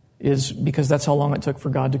is because that's how long it took for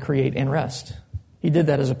God to create and rest. He did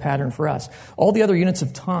that as a pattern for us. All the other units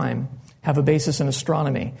of time have a basis in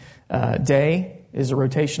astronomy. Day is a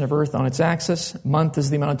rotation of Earth on its axis. Month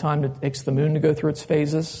is the amount of time it takes the moon to go through its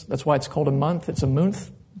phases. That's why it's called a month. It's a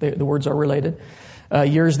month. The words are related.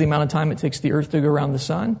 Year is the amount of time it takes the Earth to go around the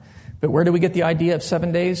sun. But where do we get the idea of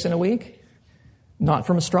 7 days in a week? Not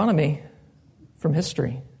from astronomy, from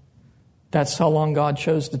history. That's how long God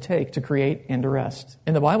chose to take to create and to rest.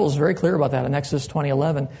 And the Bible is very clear about that in Exodus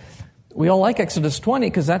 20:11. We all like Exodus 20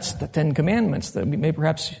 because that's the 10 Commandments. That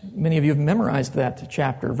perhaps many of you have memorized that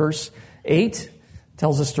chapter. Verse 8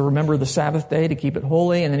 tells us to remember the Sabbath day, to keep it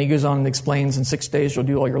holy. And then he goes on and explains, in 6 days you'll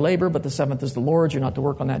do all your labor, but the seventh is the Lord's. You're not to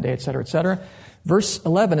work on that day, etc., etc. Verse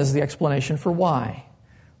 11 is the explanation for why.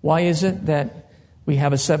 Why is it that we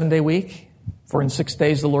have a 7-day week? For in 6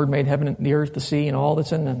 days the Lord made heaven and the earth, the sea, and all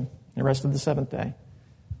that's in them, and the rest of the seventh day.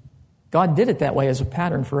 God did it that way as a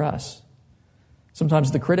pattern for us. Sometimes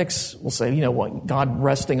the critics will say, what, God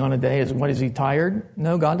resting on a day, is he tired?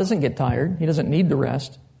 No, God doesn't get tired. He doesn't need to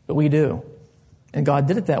rest, but we do. And God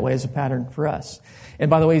did it that way as a pattern for us. And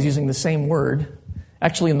by the way, he's using the same word,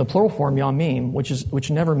 actually in the plural form, yamim, which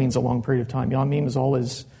never means a long period of time. Yamim is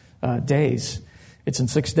always days. It's in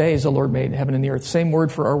 6 days the Lord made heaven and the earth. Same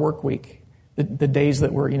word for our work week. The days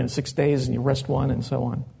that were, 6 days and you rest one and so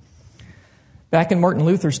on. Back in Martin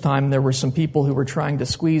Luther's time, there were some people who were trying to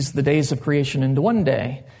squeeze the days of creation into one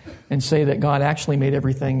day and say that God actually made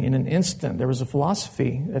everything in an instant. There was a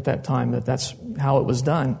philosophy at that time that that's how it was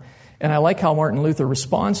done. And I like how Martin Luther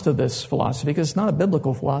responds to this philosophy because it's not a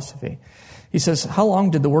biblical philosophy. He says, how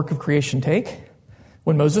long did the work of creation take?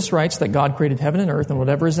 When Moses writes that God created heaven and earth and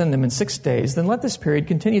whatever is in them in 6 days, then let this period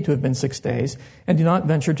continue to have been 6 days, and do not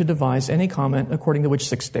venture to devise any comment according to which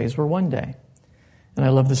 6 days were 1 day. And I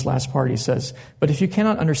love this last part. He says, but if you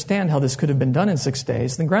cannot understand how this could have been done in 6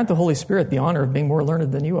 days, then grant the Holy Spirit the honor of being more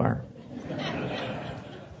learned than you are.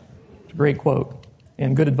 It's a great quote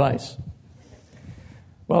and good advice.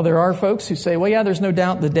 Well, there are folks who say, well, yeah, there's no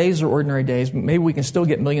doubt the days are ordinary days, but maybe we can still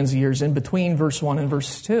get millions of years in between verse 1 and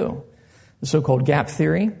verse 2. The so-called gap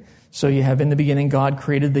theory. So you have in the beginning, God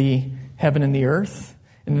created the heaven and the earth.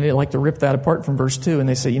 And they like to rip that apart from verse 2. And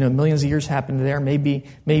they say, millions of years happened there.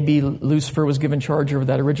 Maybe Lucifer was given charge over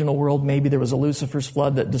that original world. Maybe there was a Lucifer's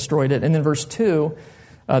flood that destroyed it. And then verse 2,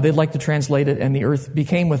 they'd like to translate it, and the earth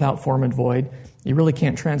became without form and void. You really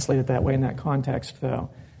can't translate it that way in that context, though.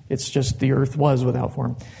 It's just the earth was without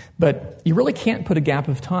form. But you really can't put a gap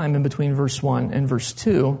of time in between verse 1 and verse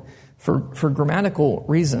 2 for grammatical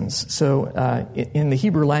reasons. So in the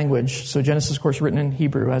Hebrew language, so Genesis, of course, written in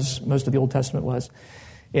Hebrew, as most of the Old Testament was.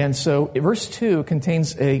 And so verse 2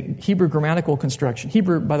 contains a Hebrew grammatical construction.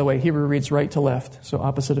 Hebrew, by the way, Hebrew reads right to left, so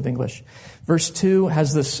opposite of English. Verse 2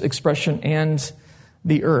 has this expression, and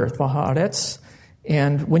the earth, v'haaretz.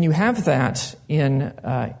 And when you have that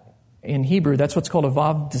in Hebrew, that's what's called a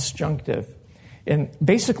vav disjunctive. And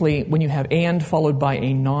basically, when you have and followed by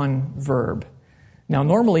a non-verb. Now,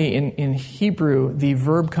 normally in Hebrew, the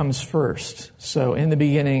verb comes first. So in the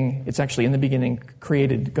beginning, it's actually in the beginning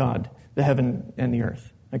created God, the heaven and the earth.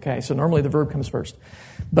 Okay, so normally the verb comes first.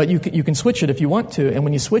 But you can switch it if you want to, and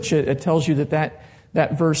when you switch it, it tells you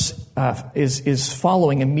that verse is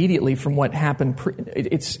following immediately from what happened.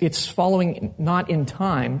 It's following not in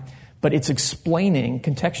time, but it's explaining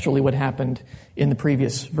contextually what happened in the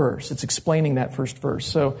previous verse. It's explaining that first verse.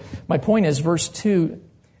 So my point is, verse 2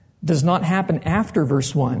 does not happen after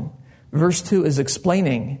verse 1. Verse 2 is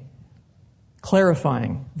explaining,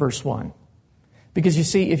 clarifying verse 1. Because you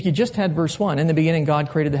see, if you just had verse 1, in the beginning God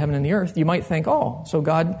created the heaven and the earth, you might think, oh, so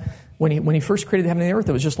God, when he first created the heaven and the earth,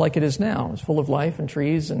 it was just like it is now. It was full of life and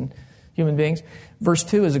trees and human beings. Verse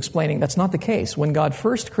 2 is explaining that's not the case. When God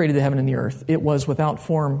first created the heaven and the earth, it was without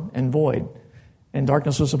form and void, and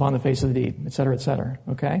darkness was upon the face of the deep, etc., etc.,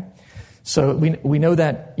 okay? So we know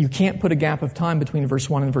that you can't put a gap of time between verse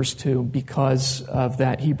 1 and verse 2 because of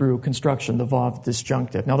that Hebrew construction, the vav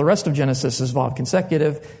disjunctive. Now, the rest of Genesis is vav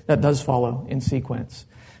consecutive. That does follow in sequence.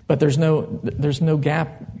 But there's no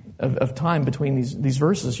gap of time between these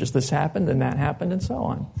verses. Just this happened and that happened and so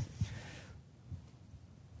on.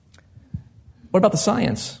 What about the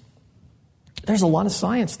science? There's a lot of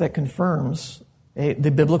science that confirms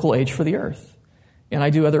the biblical age for the earth. And I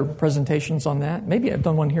do other presentations on that. Maybe I've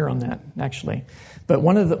done one here on that, actually. But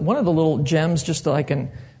one of the little gems, just so I can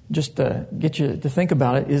get you to think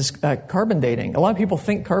about it, is carbon dating. A lot of people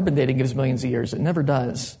think carbon dating gives millions of years. It never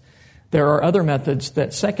does. There are other methods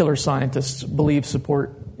that secular scientists believe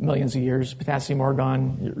support millions of years: potassium,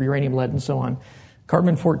 argon, uranium, lead, and so on.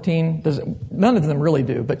 Carbon-14 doesn't. None of them really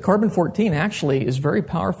do. But carbon-14 actually is very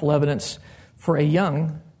powerful evidence for a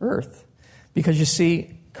young Earth, because you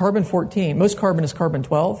see, carbon-14, most carbon is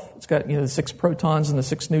carbon-12. It's got the 6 protons and the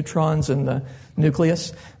 6 neutrons in the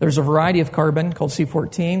nucleus. There's a variety of carbon called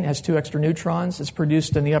C14. It has 2 extra neutrons. It's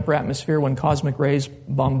produced in the upper atmosphere when cosmic rays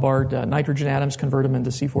bombard nitrogen atoms, convert them into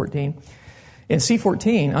C14. And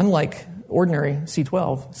C14, unlike ordinary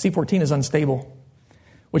C12, C14 is unstable,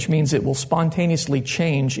 which means it will spontaneously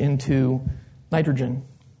change into nitrogen.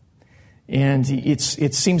 And it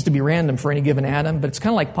seems to be random for any given atom, but it's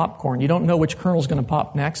kind of like popcorn. You don't know which kernel is going to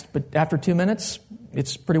pop next, but after 2 minutes,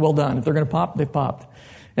 it's pretty well done. If they're going to pop, they've popped.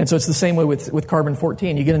 And so it's the same way with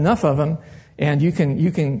carbon-14. You get enough of them, and you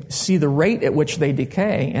can see the rate at which they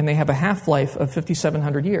decay, and they have a half-life of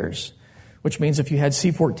 5,700 years, which means if you had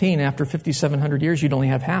C14 after 5,700 years, you'd only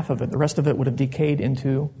have half of it. The rest of it would have decayed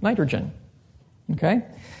into nitrogen. Okay?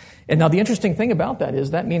 And now the interesting thing about that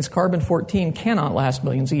is that means carbon-14 cannot last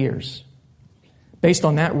millions of years. Based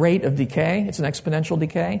on that rate of decay, it's an exponential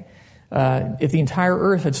decay. If the entire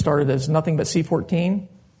Earth had started as nothing but C14,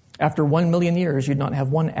 after 1 million years, you'd not have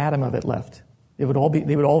one atom of it left. They would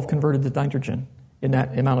all have converted to nitrogen in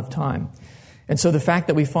that amount of time. And so the fact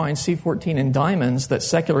that we find C14 in diamonds that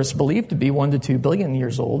secularists believe to be 1 to 2 billion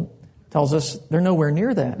years old tells us they're nowhere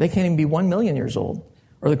near that. They can't even be 1 million years old,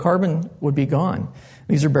 or the carbon would be gone.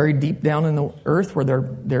 These are buried deep down in the Earth where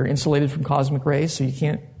they're insulated from cosmic rays, so you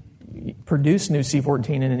can't produce new C14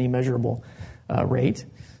 in any measurable rate.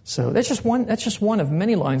 So that's just one of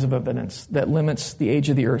many lines of evidence that limits the age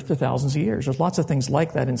of the Earth to thousands of years. There's lots of things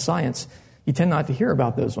like that in science. You tend not to hear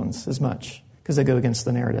about those ones as much because they go against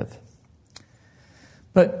the narrative.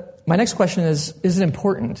 But my next question is it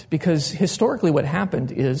important? Because historically what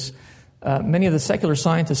happened is many of the secular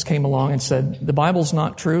scientists came along and said, the Bible's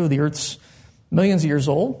not true, the Earth's millions of years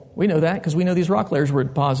old. We know that because we know these rock layers were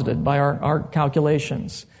deposited by our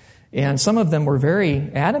calculations. And some of them were very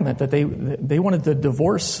adamant that they wanted to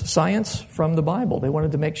divorce science from the Bible. They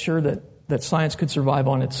wanted to make sure that science could survive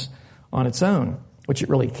on its own, which it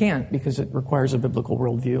really can't because it requires a biblical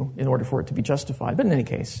worldview in order for it to be justified. But in any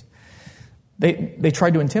case, they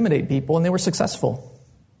tried to intimidate people, and they were successful.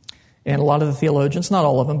 And a lot of the theologians, not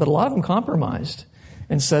all of them, but a lot of them compromised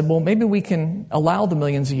and said, well, maybe we can allow the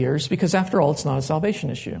millions of years because, after all, it's not a salvation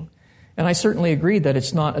issue. And I certainly agree that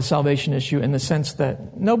it's not a salvation issue in the sense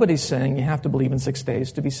that nobody's saying you have to believe in 6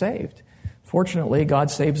 days to be saved. Fortunately,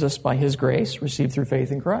 God saves us by His grace, received through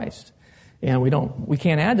faith in Christ. And we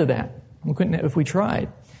can't add to that. We couldn't if we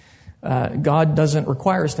tried. God doesn't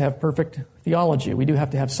require us to have perfect theology. We do have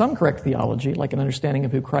to have some correct theology, like an understanding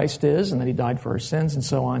of who Christ is and that He died for our sins and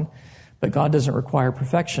so on. But God doesn't require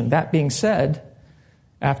perfection. That being said,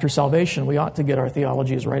 after salvation, we ought to get our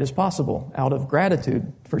theology as right as possible out of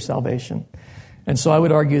gratitude for salvation. And so I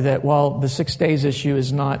would argue that while the 6 days issue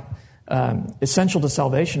is not essential to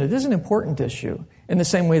salvation, it is an important issue in the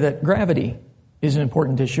same way that gravity is an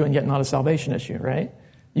important issue and yet not a salvation issue, right?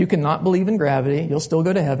 You can not believe in gravity. You'll still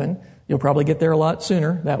go to heaven. You'll probably get there a lot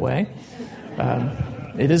sooner that way.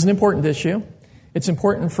 It is an important issue. It's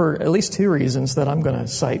important for at least 2 reasons that I'm going to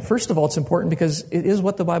cite. First of all, it's important because it is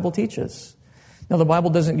what the Bible teaches. Now, the Bible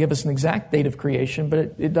doesn't give us an exact date of creation,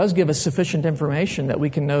 but it does give us sufficient information that we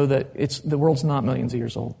can know that the world's not millions of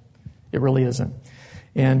years old. It really isn't.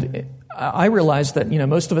 And I realize that,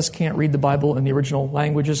 most of us can't read the Bible in the original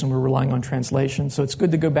languages, and we're relying on translation. So it's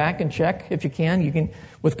good to go back and check if you can. You can,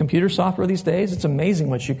 with computer software these days, it's amazing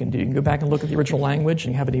what you can do. You can go back and look at the original language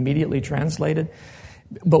and you have it immediately translated.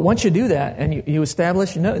 But once you do that and you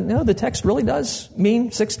establish, no, the text really does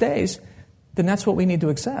mean 6 days, then that's what we need to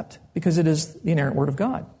accept, because it is the inerrant Word of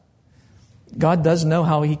God. God does know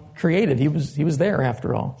how He created. He was there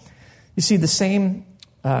after all. You see, the same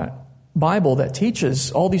Bible that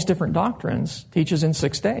teaches all these different doctrines teaches in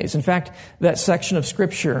 6 days. In fact, that section of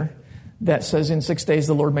Scripture that says in 6 days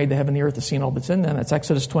the Lord made the heaven, the earth, the sea, and all that's in them, that's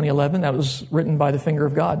Exodus 20:11. That was written by the finger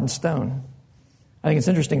of God in stone. I think it's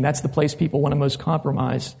interesting. That's the place people want to most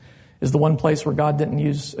compromise, is the one place where God didn't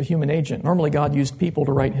use a human agent. Normally God used people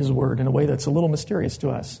to write His Word in a way that's a little mysterious to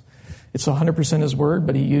us. It's 100% His Word,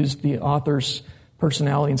 but He used the author's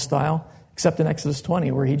personality and style, except in Exodus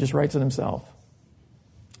 20 where He just writes it Himself.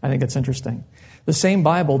 I think that's interesting. The same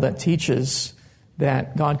Bible that teaches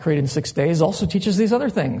that God created in 6 days also teaches these other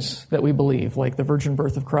things that we believe, like the virgin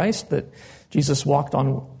birth of Christ, that Jesus walked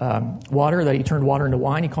on water, that He turned water into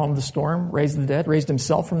wine, He calmed the storm, raised the dead, raised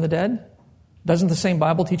Himself from the dead. Doesn't the same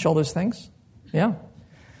Bible teach all those things? Yeah.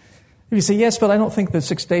 If you say, yes, but I don't think the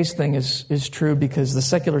 6 days thing is true because the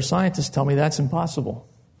secular scientists tell me that's impossible.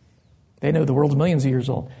 They know the world's millions of years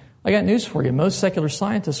old. I got news for you. Most secular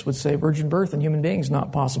scientists would say virgin birth in human beings,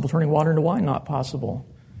 not possible. Turning water into wine, not possible.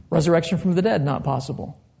 Resurrection from the dead, not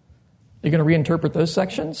possible. You're going to reinterpret those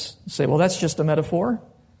sections? Say, well, that's just a metaphor.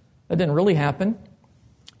 That didn't really happen.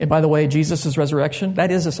 And by the way, Jesus' resurrection,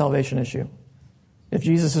 that is a salvation issue. If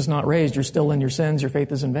Jesus is not raised, you're still in your sins, your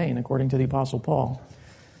faith is in vain, according to the Apostle Paul.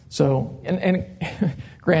 So, and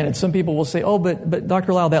granted, some people will say, oh, but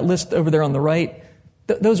Dr. Lau, that list over there on the right,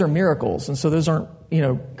 those are miracles, and so those aren't,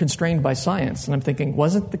 constrained by science. And I'm thinking,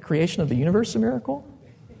 wasn't the creation of the universe a miracle?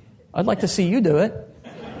 I'd like to see you do it.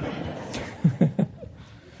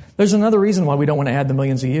 There's another reason why we don't want to add the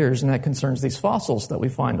millions of years, and that concerns these fossils that we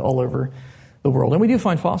find all over the world. And we do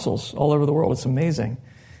find fossils all over the world. It's amazing.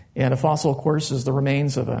 And a fossil, of course, is the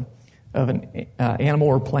remains of an animal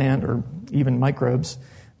or plant or even microbes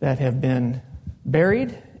that have been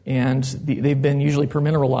buried, and they've been usually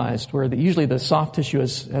permineralized, where usually the soft tissue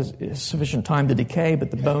has sufficient time to decay, but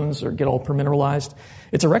the bones get all permineralized.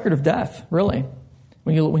 It's a record of death, really.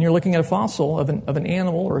 When you're looking at a fossil of an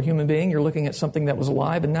animal or a human being, you're looking at something that was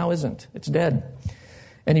alive and now isn't. It's dead.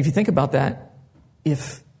 And if you think about that,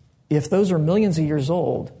 if those are millions of years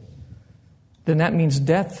old, then that means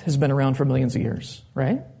death has been around for millions of years,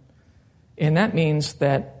 right? And that means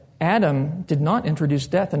that Adam did not introduce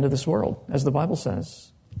death into this world, as the Bible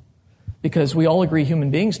says. Because we all agree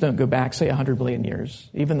human beings don't go back, say, 100 billion years.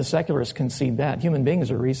 Even the secularists concede that. Human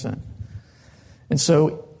beings are recent. And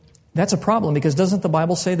so that's a problem, because doesn't the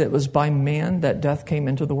Bible say that it was by man that death came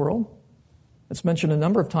into the world? It's mentioned a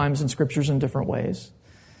number of times in scriptures in different ways.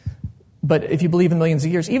 But if you believe in millions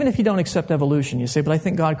of years, even if you don't accept evolution, you say, but I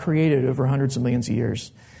think God created over hundreds of millions of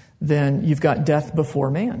years, then you've got death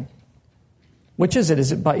before man. Which is it?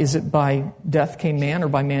 Is it by death came man, or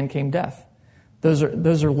by man came death? Those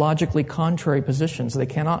are logically contrary positions. They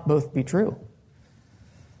cannot both be true.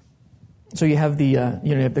 So you have you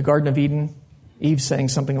have the Garden of Eden, Eve saying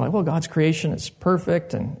something like, well, God's creation is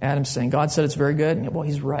perfect, and Adam saying, God said it's very good, and well,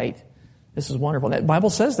 he's right. This is wonderful. The Bible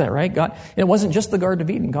says that, right? God, it wasn't just the Garden of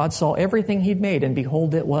Eden. God saw everything He'd made, and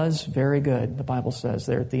behold, it was very good, the Bible says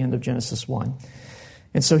there at the end of Genesis 1.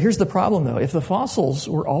 And so here's the problem, though. If the fossils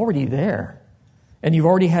were already there, and you've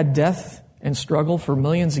already had death and struggle for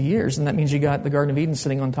millions of years, and that means you got the Garden of Eden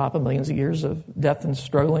sitting on top of millions of years of death and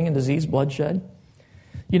struggling and disease, bloodshed.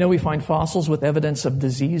 We find fossils with evidence of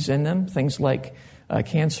disease in them, things like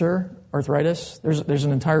cancer, arthritis. There's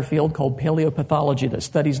an entire field called paleopathology that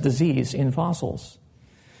studies disease in fossils.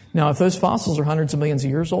 Now, if those fossils are hundreds of millions of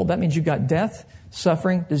years old, that means you've got death,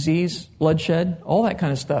 suffering, disease, bloodshed, all that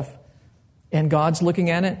kind of stuff. And God's looking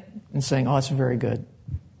at it and saying, oh, that's very good.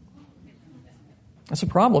 That's a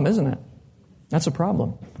problem, isn't it? That's a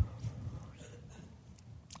problem.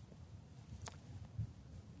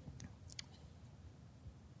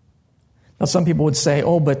 Now, some people would say,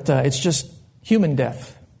 oh, but it's just human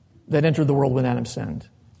death that entered the world when Adam sinned.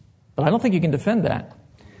 But I don't think you can defend that.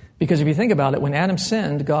 Because if you think about it, when Adam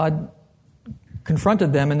sinned, God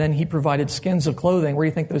confronted them, and then He provided skins of clothing. Where do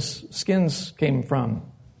you think those skins came from?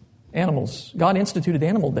 Animals. God instituted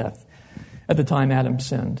animal death at the time Adam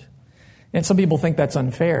sinned. And some people think that's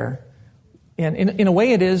unfair. And in a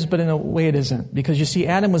way it is, but in a way it isn't. Because you see,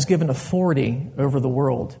 Adam was given authority over the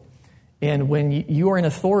world. And when you are in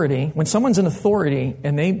authority, when someone's in authority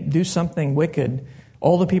and they do something wicked,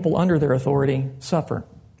 all the people under their authority suffer.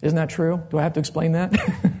 Isn't that true? Do I have to explain that?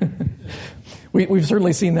 We've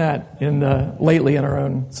certainly seen that lately in our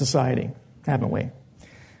own society, haven't we?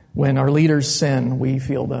 When our leaders sin, we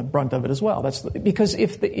feel the brunt of it as well. That's because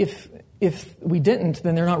if we didn't,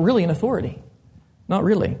 then they're not really in authority. Not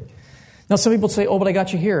really. Now, some people say, oh, but I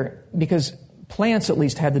got you here, because plants at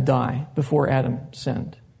least had to die before Adam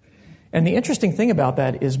sinned. And the interesting thing about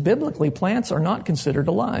that is biblically, plants are not considered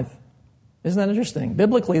alive. Isn't that interesting?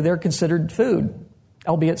 Biblically, they're considered food,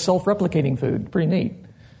 albeit self-replicating food. Pretty neat.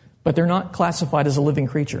 But they're not classified as a living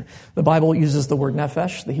creature. The Bible uses the word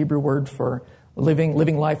nephesh, the Hebrew word for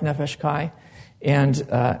living life, nefesh kai. And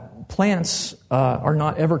plants are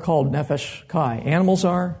not ever called nefesh kai. Animals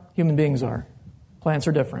are, human beings are. Plants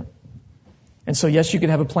are different. And so, yes, you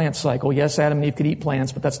could have a plant cycle. Yes, Adam and Eve could eat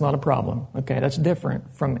plants, but that's not a problem. Okay, that's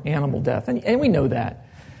different from animal death. And we know that.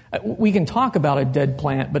 We can talk about a dead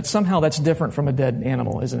plant, but somehow that's different from a dead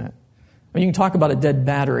animal, isn't it? I mean, you can talk about a dead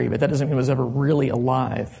battery, but that doesn't mean it was ever really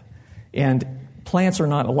alive. And plants are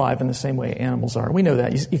not alive in the same way animals are. We know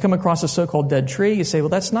that. You come across a so-called dead tree, you say, well,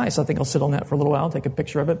 that's nice. I think I'll sit on that for a little while, take a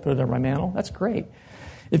picture of it, put it on my mantle. That's great.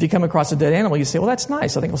 If you come across a dead animal, you say, well, that's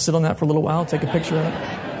nice. I think I'll sit on that for a little while, take a picture of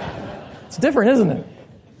it. It's different, isn't it?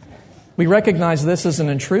 We recognize this as an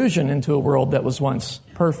intrusion into a world that was once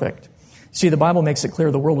perfect. See, the Bible makes it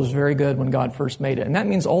clear the world was very good when God first made it. And that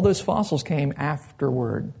means all those fossils came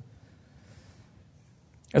afterward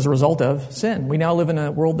as a result of sin. We now live in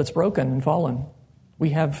a world that's broken and fallen.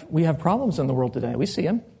 We have problems in the world today. We see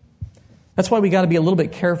them. That's why we got to be a little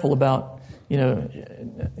bit careful about,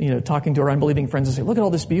 talking to our unbelieving friends and say, look at all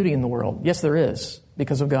this beauty in the world. Yes, there is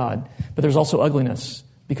because of God. But there's also ugliness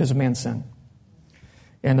because of man's sin.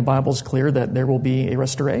 And the Bible's clear that there will be a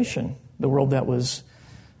restoration. The world that was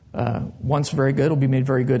once very good will be made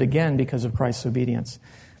very good again because of Christ's obedience.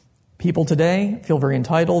 People today feel very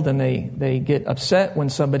entitled and they get upset when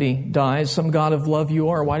somebody dies. Some God of love you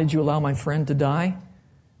are. Why did you allow my friend to die?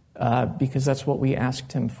 Because that's what we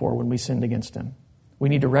asked him for when we sinned against him. We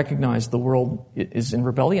need to recognize the world is in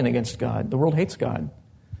rebellion against God. The world hates God.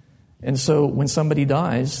 And so when somebody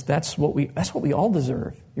dies, that's what we all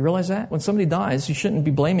deserve. You realize that? When somebody dies, you shouldn't be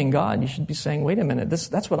blaming God. You should be saying, wait a minute,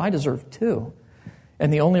 that's what I deserve too.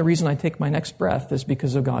 And the only reason I take my next breath is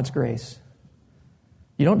because of God's grace.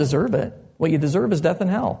 You don't deserve it. What you deserve is death and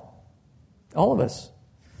hell. All of us.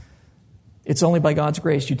 It's only by God's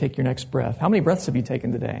grace you take your next breath. How many breaths have you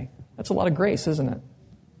taken today? That's a lot of grace, isn't it?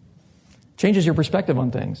 Changes your perspective on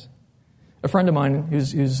things. A friend of mine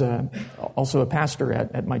who's also a pastor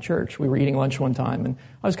at my church, we were eating lunch one time, and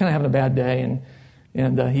I was kind of having a bad day,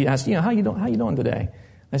 and he asked, how you doing today?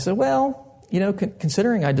 I said, well,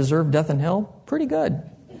 considering I deserve death and hell, pretty good.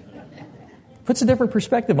 Puts a different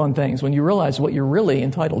perspective on things when you realize what you're really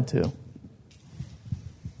entitled to.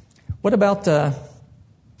 What about the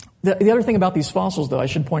other thing about these fossils, though, I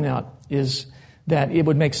should point out, is that it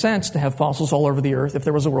would make sense to have fossils all over the earth if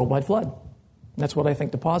there was a worldwide flood. That's what I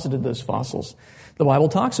think deposited those fossils. The Bible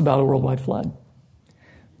talks about a worldwide flood.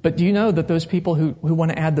 But do you know that those people who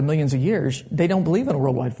want to add the millions of years, they don't believe in a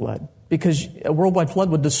worldwide flood because a worldwide flood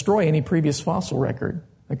would destroy any previous fossil record,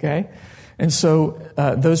 okay? And so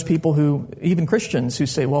those people even Christians who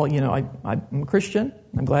say, well, I'm a Christian,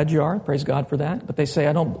 I'm glad you are, praise God for that, but they say,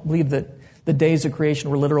 I don't believe that the days of creation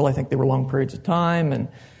were literal, I think they were long periods of time, and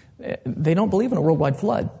they don't believe in a worldwide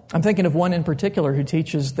flood. I'm thinking of one in particular who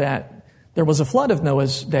teaches that there was a flood of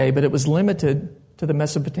Noah's day, but it was limited to the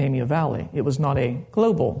Mesopotamia Valley. It was not a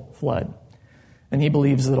global flood. And he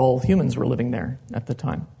believes that all humans were living there at the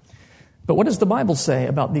time. But what does the Bible say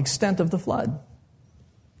about the extent of the flood?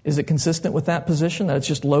 Is it consistent with that position, that it's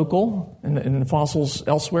just local and the fossils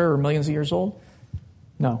elsewhere are millions of years old?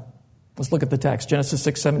 No. Let's look at the text. Genesis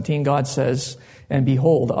 6:17, God says, and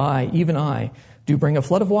behold, I, even I, do bring a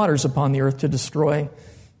flood of waters upon the earth to destroy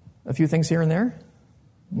a few things here and there?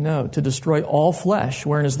 No, to destroy all flesh.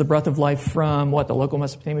 Wherein is the breath of life from what, the local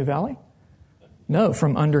Mesopotamia Valley? No,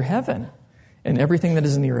 from under heaven. And everything that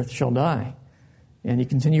is in the earth shall die. And you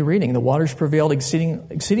continue reading. The waters prevailed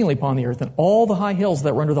exceedingly upon the earth, and all the high hills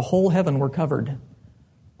that were under the whole heaven were covered.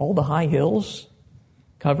 All the high hills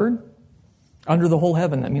covered? Under the whole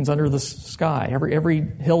heaven, that means under the sky. Every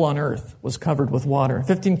hill on earth was covered with water.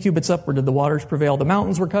 15 cubits upward did the waters prevail. The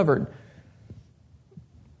mountains were covered.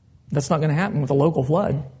 That's not going to happen with a local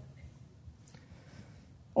flood.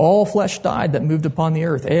 All flesh died that moved upon the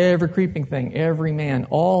earth, every creeping thing, every man,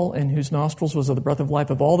 all in whose nostrils was of the breath of life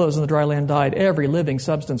of all those in the dry land died. Every living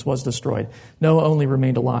substance was destroyed. Noah only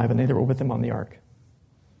remained alive, and they that were with him on the ark.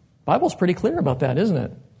 The Bible's pretty clear about that, isn't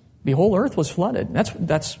it? The whole earth was flooded.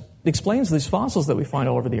 That explains these fossils that we find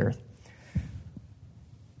all over the earth.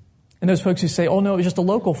 And those folks who say, oh no, it was just a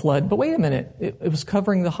local flood. But wait a minute, it was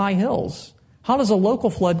covering the high hills. How does a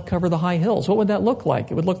local flood cover the high hills? What would that look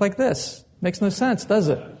like? It would look like this. Makes no sense, does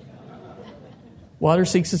it? Water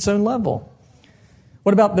seeks its own level.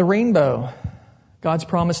 What about the rainbow? God's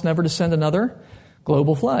promise never to send another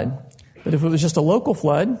global flood. But if it was just a local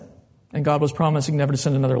flood, and God was promising never to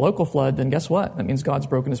send another local flood, then guess what? That means God's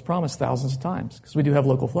broken his promise thousands of times, because we do have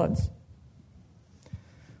local floods.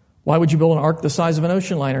 Why would you build an ark the size of an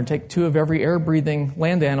ocean liner and take 2 of every air-breathing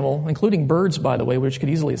land animal, including birds, by the way, which could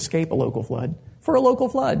easily escape a local flood, for a local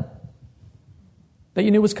flood that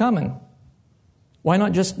you knew was coming? Why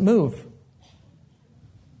not just move?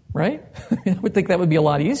 Right? I would think that would be a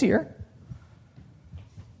lot easier.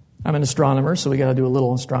 I'm an astronomer, so we got to do a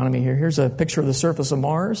little astronomy here. Here's a picture of the surface of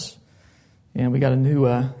Mars. And we got a new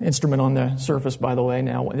instrument on the surface, by the way.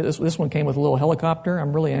 Now, this one came with a little helicopter.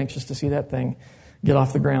 I'm really anxious to see that thing get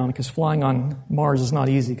off the ground, because flying on Mars is not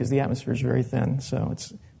easy because the atmosphere is very thin. So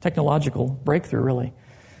it's technological breakthrough, really.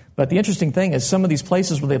 But the interesting thing is some of these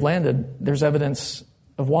places where they've landed, there's evidence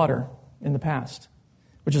of water in the past,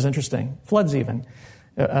 which is interesting. Floods even.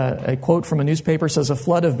 A quote from a newspaper says, a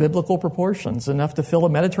flood of biblical proportions, enough to fill a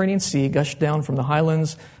Mediterranean Sea, gushed down from the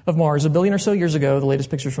highlands of Mars 1 billion or so years ago. The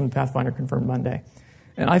latest pictures from the Pathfinder confirmed Monday.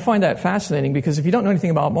 And I find that fascinating because if you don't know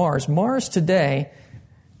anything about Mars, Mars today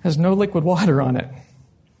has no liquid water on it.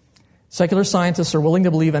 Secular scientists are willing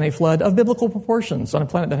to believe in a flood of biblical proportions on a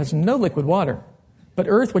planet that has no liquid water. But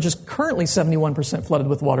Earth, which is currently 71% flooded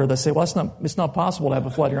with water, they say, well, it's not possible to have a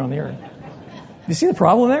flood here on the Earth. You see the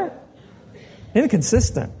problem there?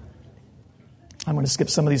 Inconsistent. I'm going to skip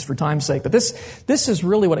some of these for time's sake, but this is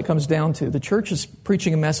really what it comes down to. The church is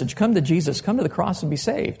preaching a message. Come to Jesus, come to the cross and be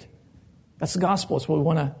saved. That's the gospel. It's what we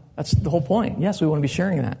want to, that's the whole point. Yes, we want to be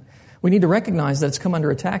sharing that. We need to recognize that it's come under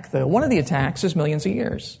attack, though. One of the attacks is millions of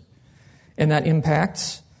years. And that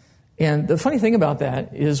impacts, and the funny thing about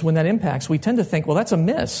that is when that impacts, we tend to think, well, that's a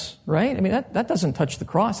miss, right? I mean, that doesn't touch the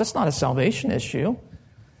cross. That's not a salvation issue.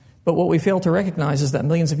 But what we fail to recognize is that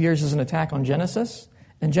millions of years is an attack on Genesis,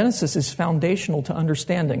 and Genesis is foundational to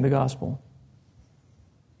understanding the gospel.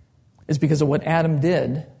 It's because of what Adam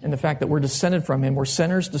did and the fact that we're descended from him. We're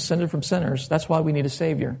sinners descended from sinners. That's why we need a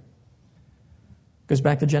Savior. Goes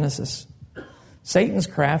back to Genesis. Satan's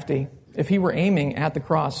crafty. If he were aiming at the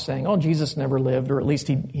cross saying, oh, Jesus never lived, or at least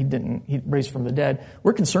he didn't, he raised from the dead,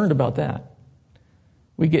 we're concerned about that.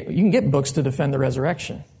 You can get books to defend the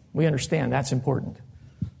resurrection. We understand that's important.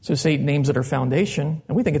 So Satan aims at our foundation,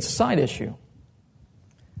 and we think it's a side issue.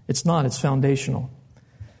 It's not, it's foundational.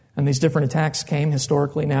 And these different attacks came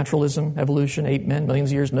historically, naturalism, evolution, 8 men, millions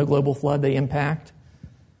of years, no global flood, they impact.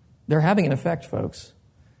 They're having an effect, folks.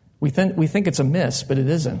 We think it's a miss, but it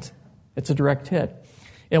isn't. It's a direct hit.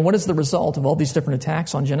 And what is the result of all these different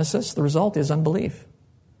attacks on Genesis? The result is unbelief.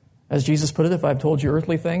 As Jesus put it, if I've told you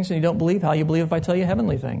earthly things and you don't believe, how you believe if I tell you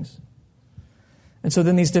heavenly things? And so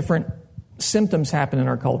then these different symptoms happen in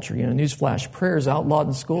our culture. Newsflash, prayer is outlawed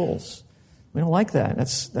in schools. We don't like that.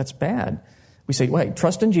 That's bad. We say, wait,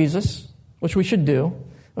 trust in Jesus, which we should do,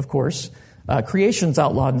 of course. Creation's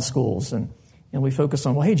outlawed in schools. And we focus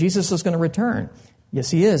on, well, hey, Jesus is going to return. Yes,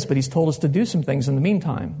 he is, but he's told us to do some things in the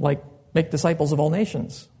meantime, like make disciples of all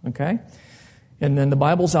nations, okay? And then the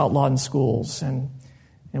Bible's outlawed in schools. And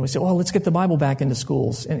we say, well, let's get the Bible back into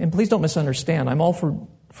schools. And please don't misunderstand. I'm all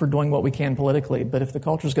for doing what we can politically, but if the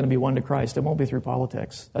culture is going to be won to Christ, it won't be through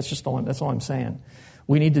politics. That's all I'm saying.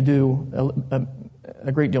 We need to do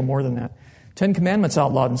a great deal more than that. 10 Commandments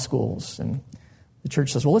outlawed in schools. And the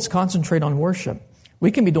church says, well, let's concentrate on worship. We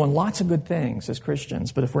can be doing lots of good things as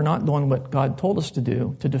Christians, but if we're not doing what God told us to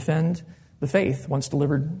do, to defend the faith once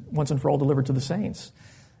and for all delivered to the saints,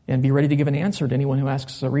 and be ready to give an answer to anyone who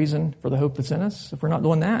asks a reason for the hope that's in us, if we're not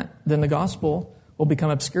doing that, then the gospel will become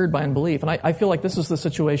obscured by unbelief. And I feel like this is the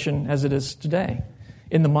situation as it is today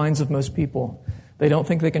in the minds of most people. They don't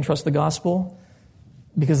think they can trust the gospel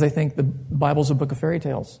because they think the Bible's a book of fairy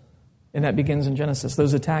tales. And that begins in Genesis.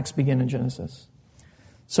 Those attacks begin in Genesis.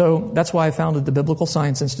 So that's why I founded the Biblical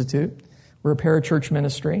Science Institute. We're a parachurch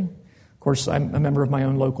ministry. Of course, I'm a member of my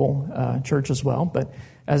own local church as well. But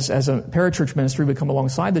as a parachurch ministry, we come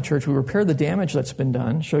alongside the church. We repair the damage that's been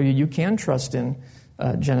done, show you can trust in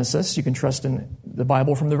Genesis. You can trust in the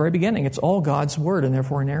Bible from the very beginning. It's all God's word and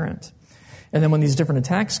therefore inerrant. And then when these different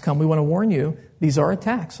attacks come, we want to warn you, these are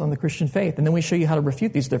attacks on the Christian faith. And then we show you how to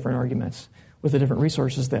refute these different arguments with the different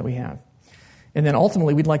resources that we have. And then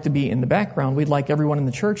ultimately, we'd like to be in the background. We'd like everyone in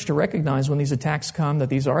the church to recognize when these attacks come that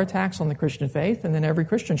these are attacks on the Christian faith, and then every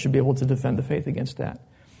Christian should be able to defend the faith against that.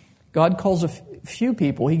 God calls a few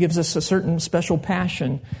people. He gives us a certain special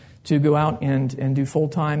passion to go out and do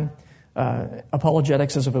full-time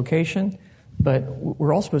apologetics as a vocation, but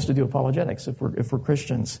we're all supposed to do apologetics if we're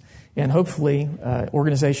Christians. And hopefully,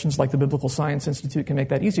 organizations like the Biblical Science Institute can make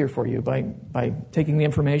that easier for you by taking the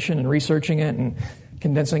information and researching it and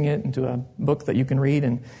condensing it into a book that you can read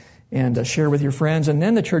and share with your friends. And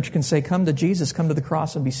then the church can say, come to Jesus, come to the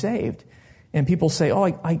cross and be saved. And people say, oh,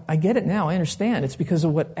 I get it now. I understand. It's because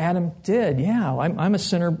of what Adam did. Yeah, I'm a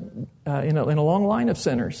sinner in a long line of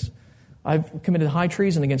sinners. I've committed high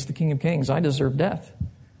treason against the King of Kings. I deserve death.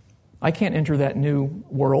 I can't enter that new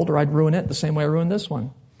world, or I'd ruin it the same way I ruined this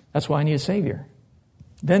one. That's why I need a Savior.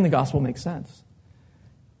 Then the gospel makes sense.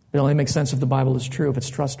 It only makes sense if the Bible is true, if it's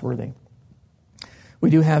trustworthy. We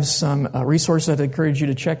do have some resources I'd encourage you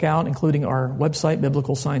to check out, including our website,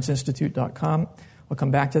 biblicalscienceinstitute.com. I'll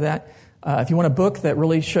come back to that. If you want a book that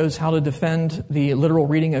really shows how to defend the literal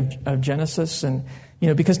reading of Genesis, and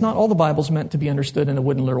because not all the Bible's meant to be understood in a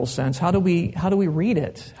wooden literal sense. How do we read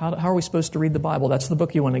it? How are we supposed to read the Bible? That's the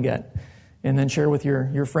book you want to get, and then share with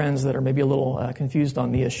your friends that are maybe a little confused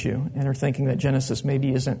on the issue and are thinking that Genesis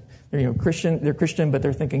maybe isn't. They're Christian, but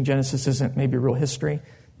they're thinking Genesis isn't maybe real history.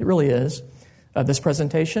 It really is. This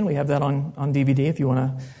presentation, we have that on DVD if you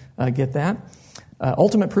want to get that.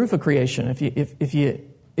 Ultimate proof of creation.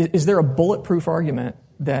 Is there a bulletproof argument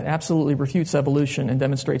that absolutely refutes evolution and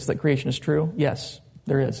demonstrates that creation is true? Yes,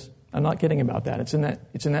 there is. I'm not kidding about that. It's in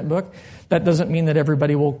that book. That doesn't mean that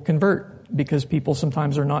everybody will convert, because people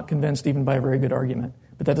sometimes are not convinced even by a very good argument.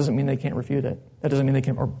 But that doesn't mean they can't refute it. That doesn't mean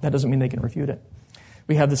they can refute it.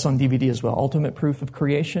 We have this on DVD as well. Ultimate proof of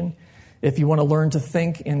creation. If you want to learn to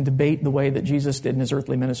think and debate the way that Jesus did in his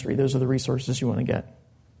earthly ministry, those are the resources you want to get.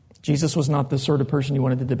 Jesus was not the sort of person you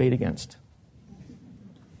wanted to debate against.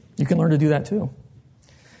 You can learn to do that too.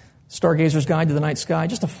 Stargazer's Guide to the Night Sky,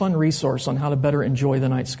 just a fun resource on how to better enjoy the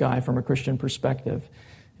night sky from a Christian perspective.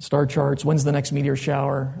 Star charts, when's the next meteor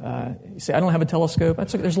shower? You say, I don't have a telescope.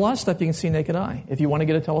 There's a lot of stuff you can see naked eye. If you want to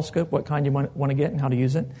get a telescope, what kind you want to get and how to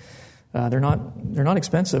use it. They're not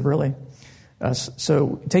expensive, really.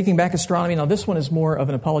 So taking back astronomy, now this one is more of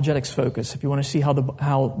an apologetics focus. If you want to see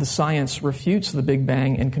how the science refutes the Big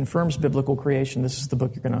Bang and confirms biblical creation, this is the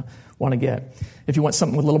book you're going to want to get. If you want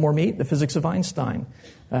something with a little more meat, The Physics of Einstein.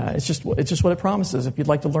 It's just what it promises. If you'd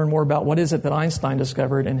like to learn more about what is it that Einstein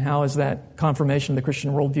discovered and how is that confirmation of the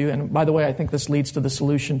Christian worldview. And by the way, I think this leads to the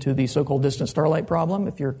solution to the so-called distant starlight problem.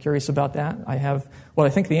 If you're curious about that, I have what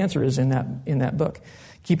I think the answer is in that book.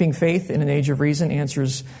 Keeping Faith in an Age of Reason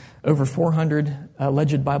answers over 400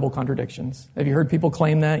 alleged Bible contradictions. Have you heard people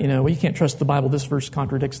claim that? Well, you can't trust the Bible. This verse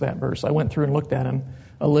contradicts that verse. I went through and looked at them,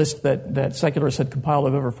 a list that secularists had compiled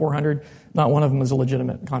of over 400. Not one of them was a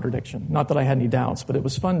legitimate contradiction. Not that I had any doubts, but it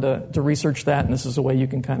was fun to research that, and this is a way you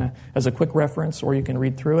can kind of, as a quick reference, or you can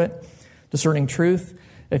read through it. Discerning Truth,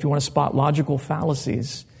 if you want to spot logical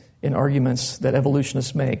fallacies in arguments that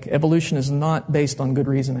evolutionists make. Evolution is not based on good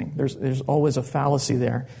reasoning. There's always a fallacy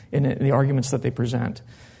there in the arguments that they present.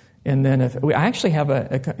 And then I actually have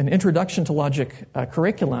an introduction to logic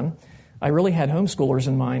curriculum. I really had homeschoolers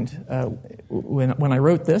in mind when I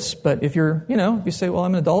wrote this. But if if you say, well,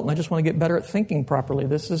 I'm an adult and I just want to get better at thinking properly,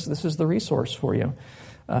 this is the resource for you.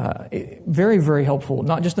 Very, very helpful,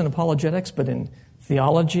 not just in apologetics, but in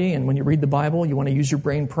theology. And when you read the Bible, you want to use your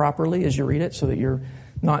brain properly as you read it so that you're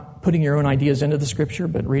not putting your own ideas into the Scripture,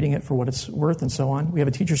 but reading it for what it's worth and so on. We have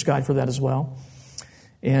a teacher's guide for that as well.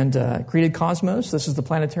 And Created Cosmos, this is the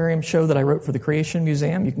planetarium show that I wrote for the Creation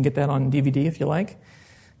Museum. You can get that on DVD if you like.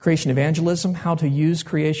 Creation Evangelism, how to use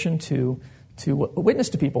creation to witness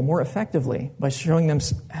to people more effectively by showing them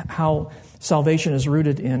how salvation is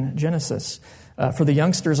rooted in Genesis. For the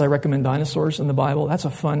youngsters, I recommend Dinosaurs in the Bible. That's a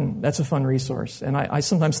fun resource. And I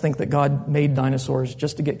sometimes think that God made dinosaurs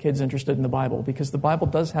just to get kids interested in the Bible, because the Bible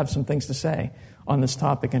does have some things to say on this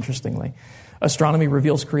topic, interestingly. Astronomy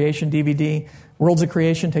Reveals Creation DVD. Worlds of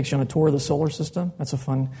Creation takes you on a tour of the solar system. That's a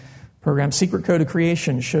fun program. Secret Code of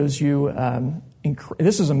Creation shows you,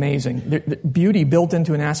 this is amazing, the beauty built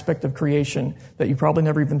into an aspect of creation that you probably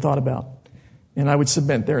never even thought about. And I would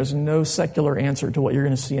submit there is no secular answer to what you're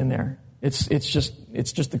going to see in there. It's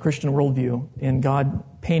just the Christian worldview and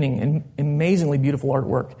God painting an amazingly beautiful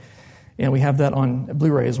artwork. And we have that on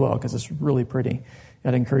Blu-ray as well because it's really pretty.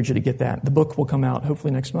 I'd encourage you to get that. The book will come out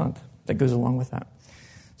hopefully next month. That goes along with that.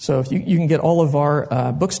 So if you can get all of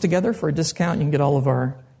our books together for a discount, you can get all of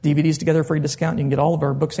our DVDs together for a discount, you can get all of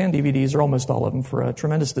our books and DVDs, or almost all of them, for a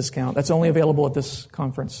tremendous discount. That's only available at this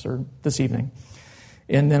conference or this evening.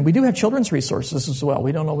 And then we do have children's resources as well.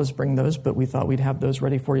 We don't always bring those, but we thought we'd have those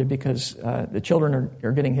ready for you because the children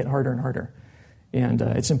are getting hit harder and harder. And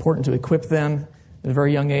it's important to equip them at a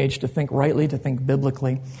very young age to think rightly, to think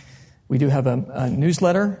biblically. We do have a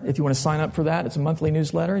newsletter. If you want to sign up for that, it's a monthly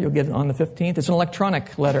newsletter. You'll get it on the 15th. It's an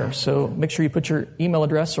electronic letter, so make sure you put your email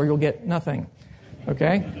address or you'll get nothing.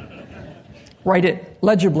 Okay? Write it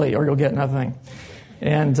legibly or you'll get nothing.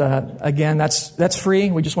 And again, that's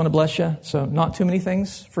free. We just want to bless you. So not too many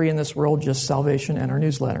things free in this world, just salvation and our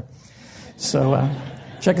newsletter. So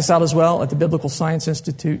Check us out as well at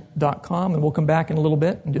thebiblicalscienceinstitute.com, and we'll come back in a little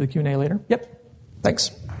bit and do the Q&A later. Yep.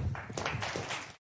 Thanks.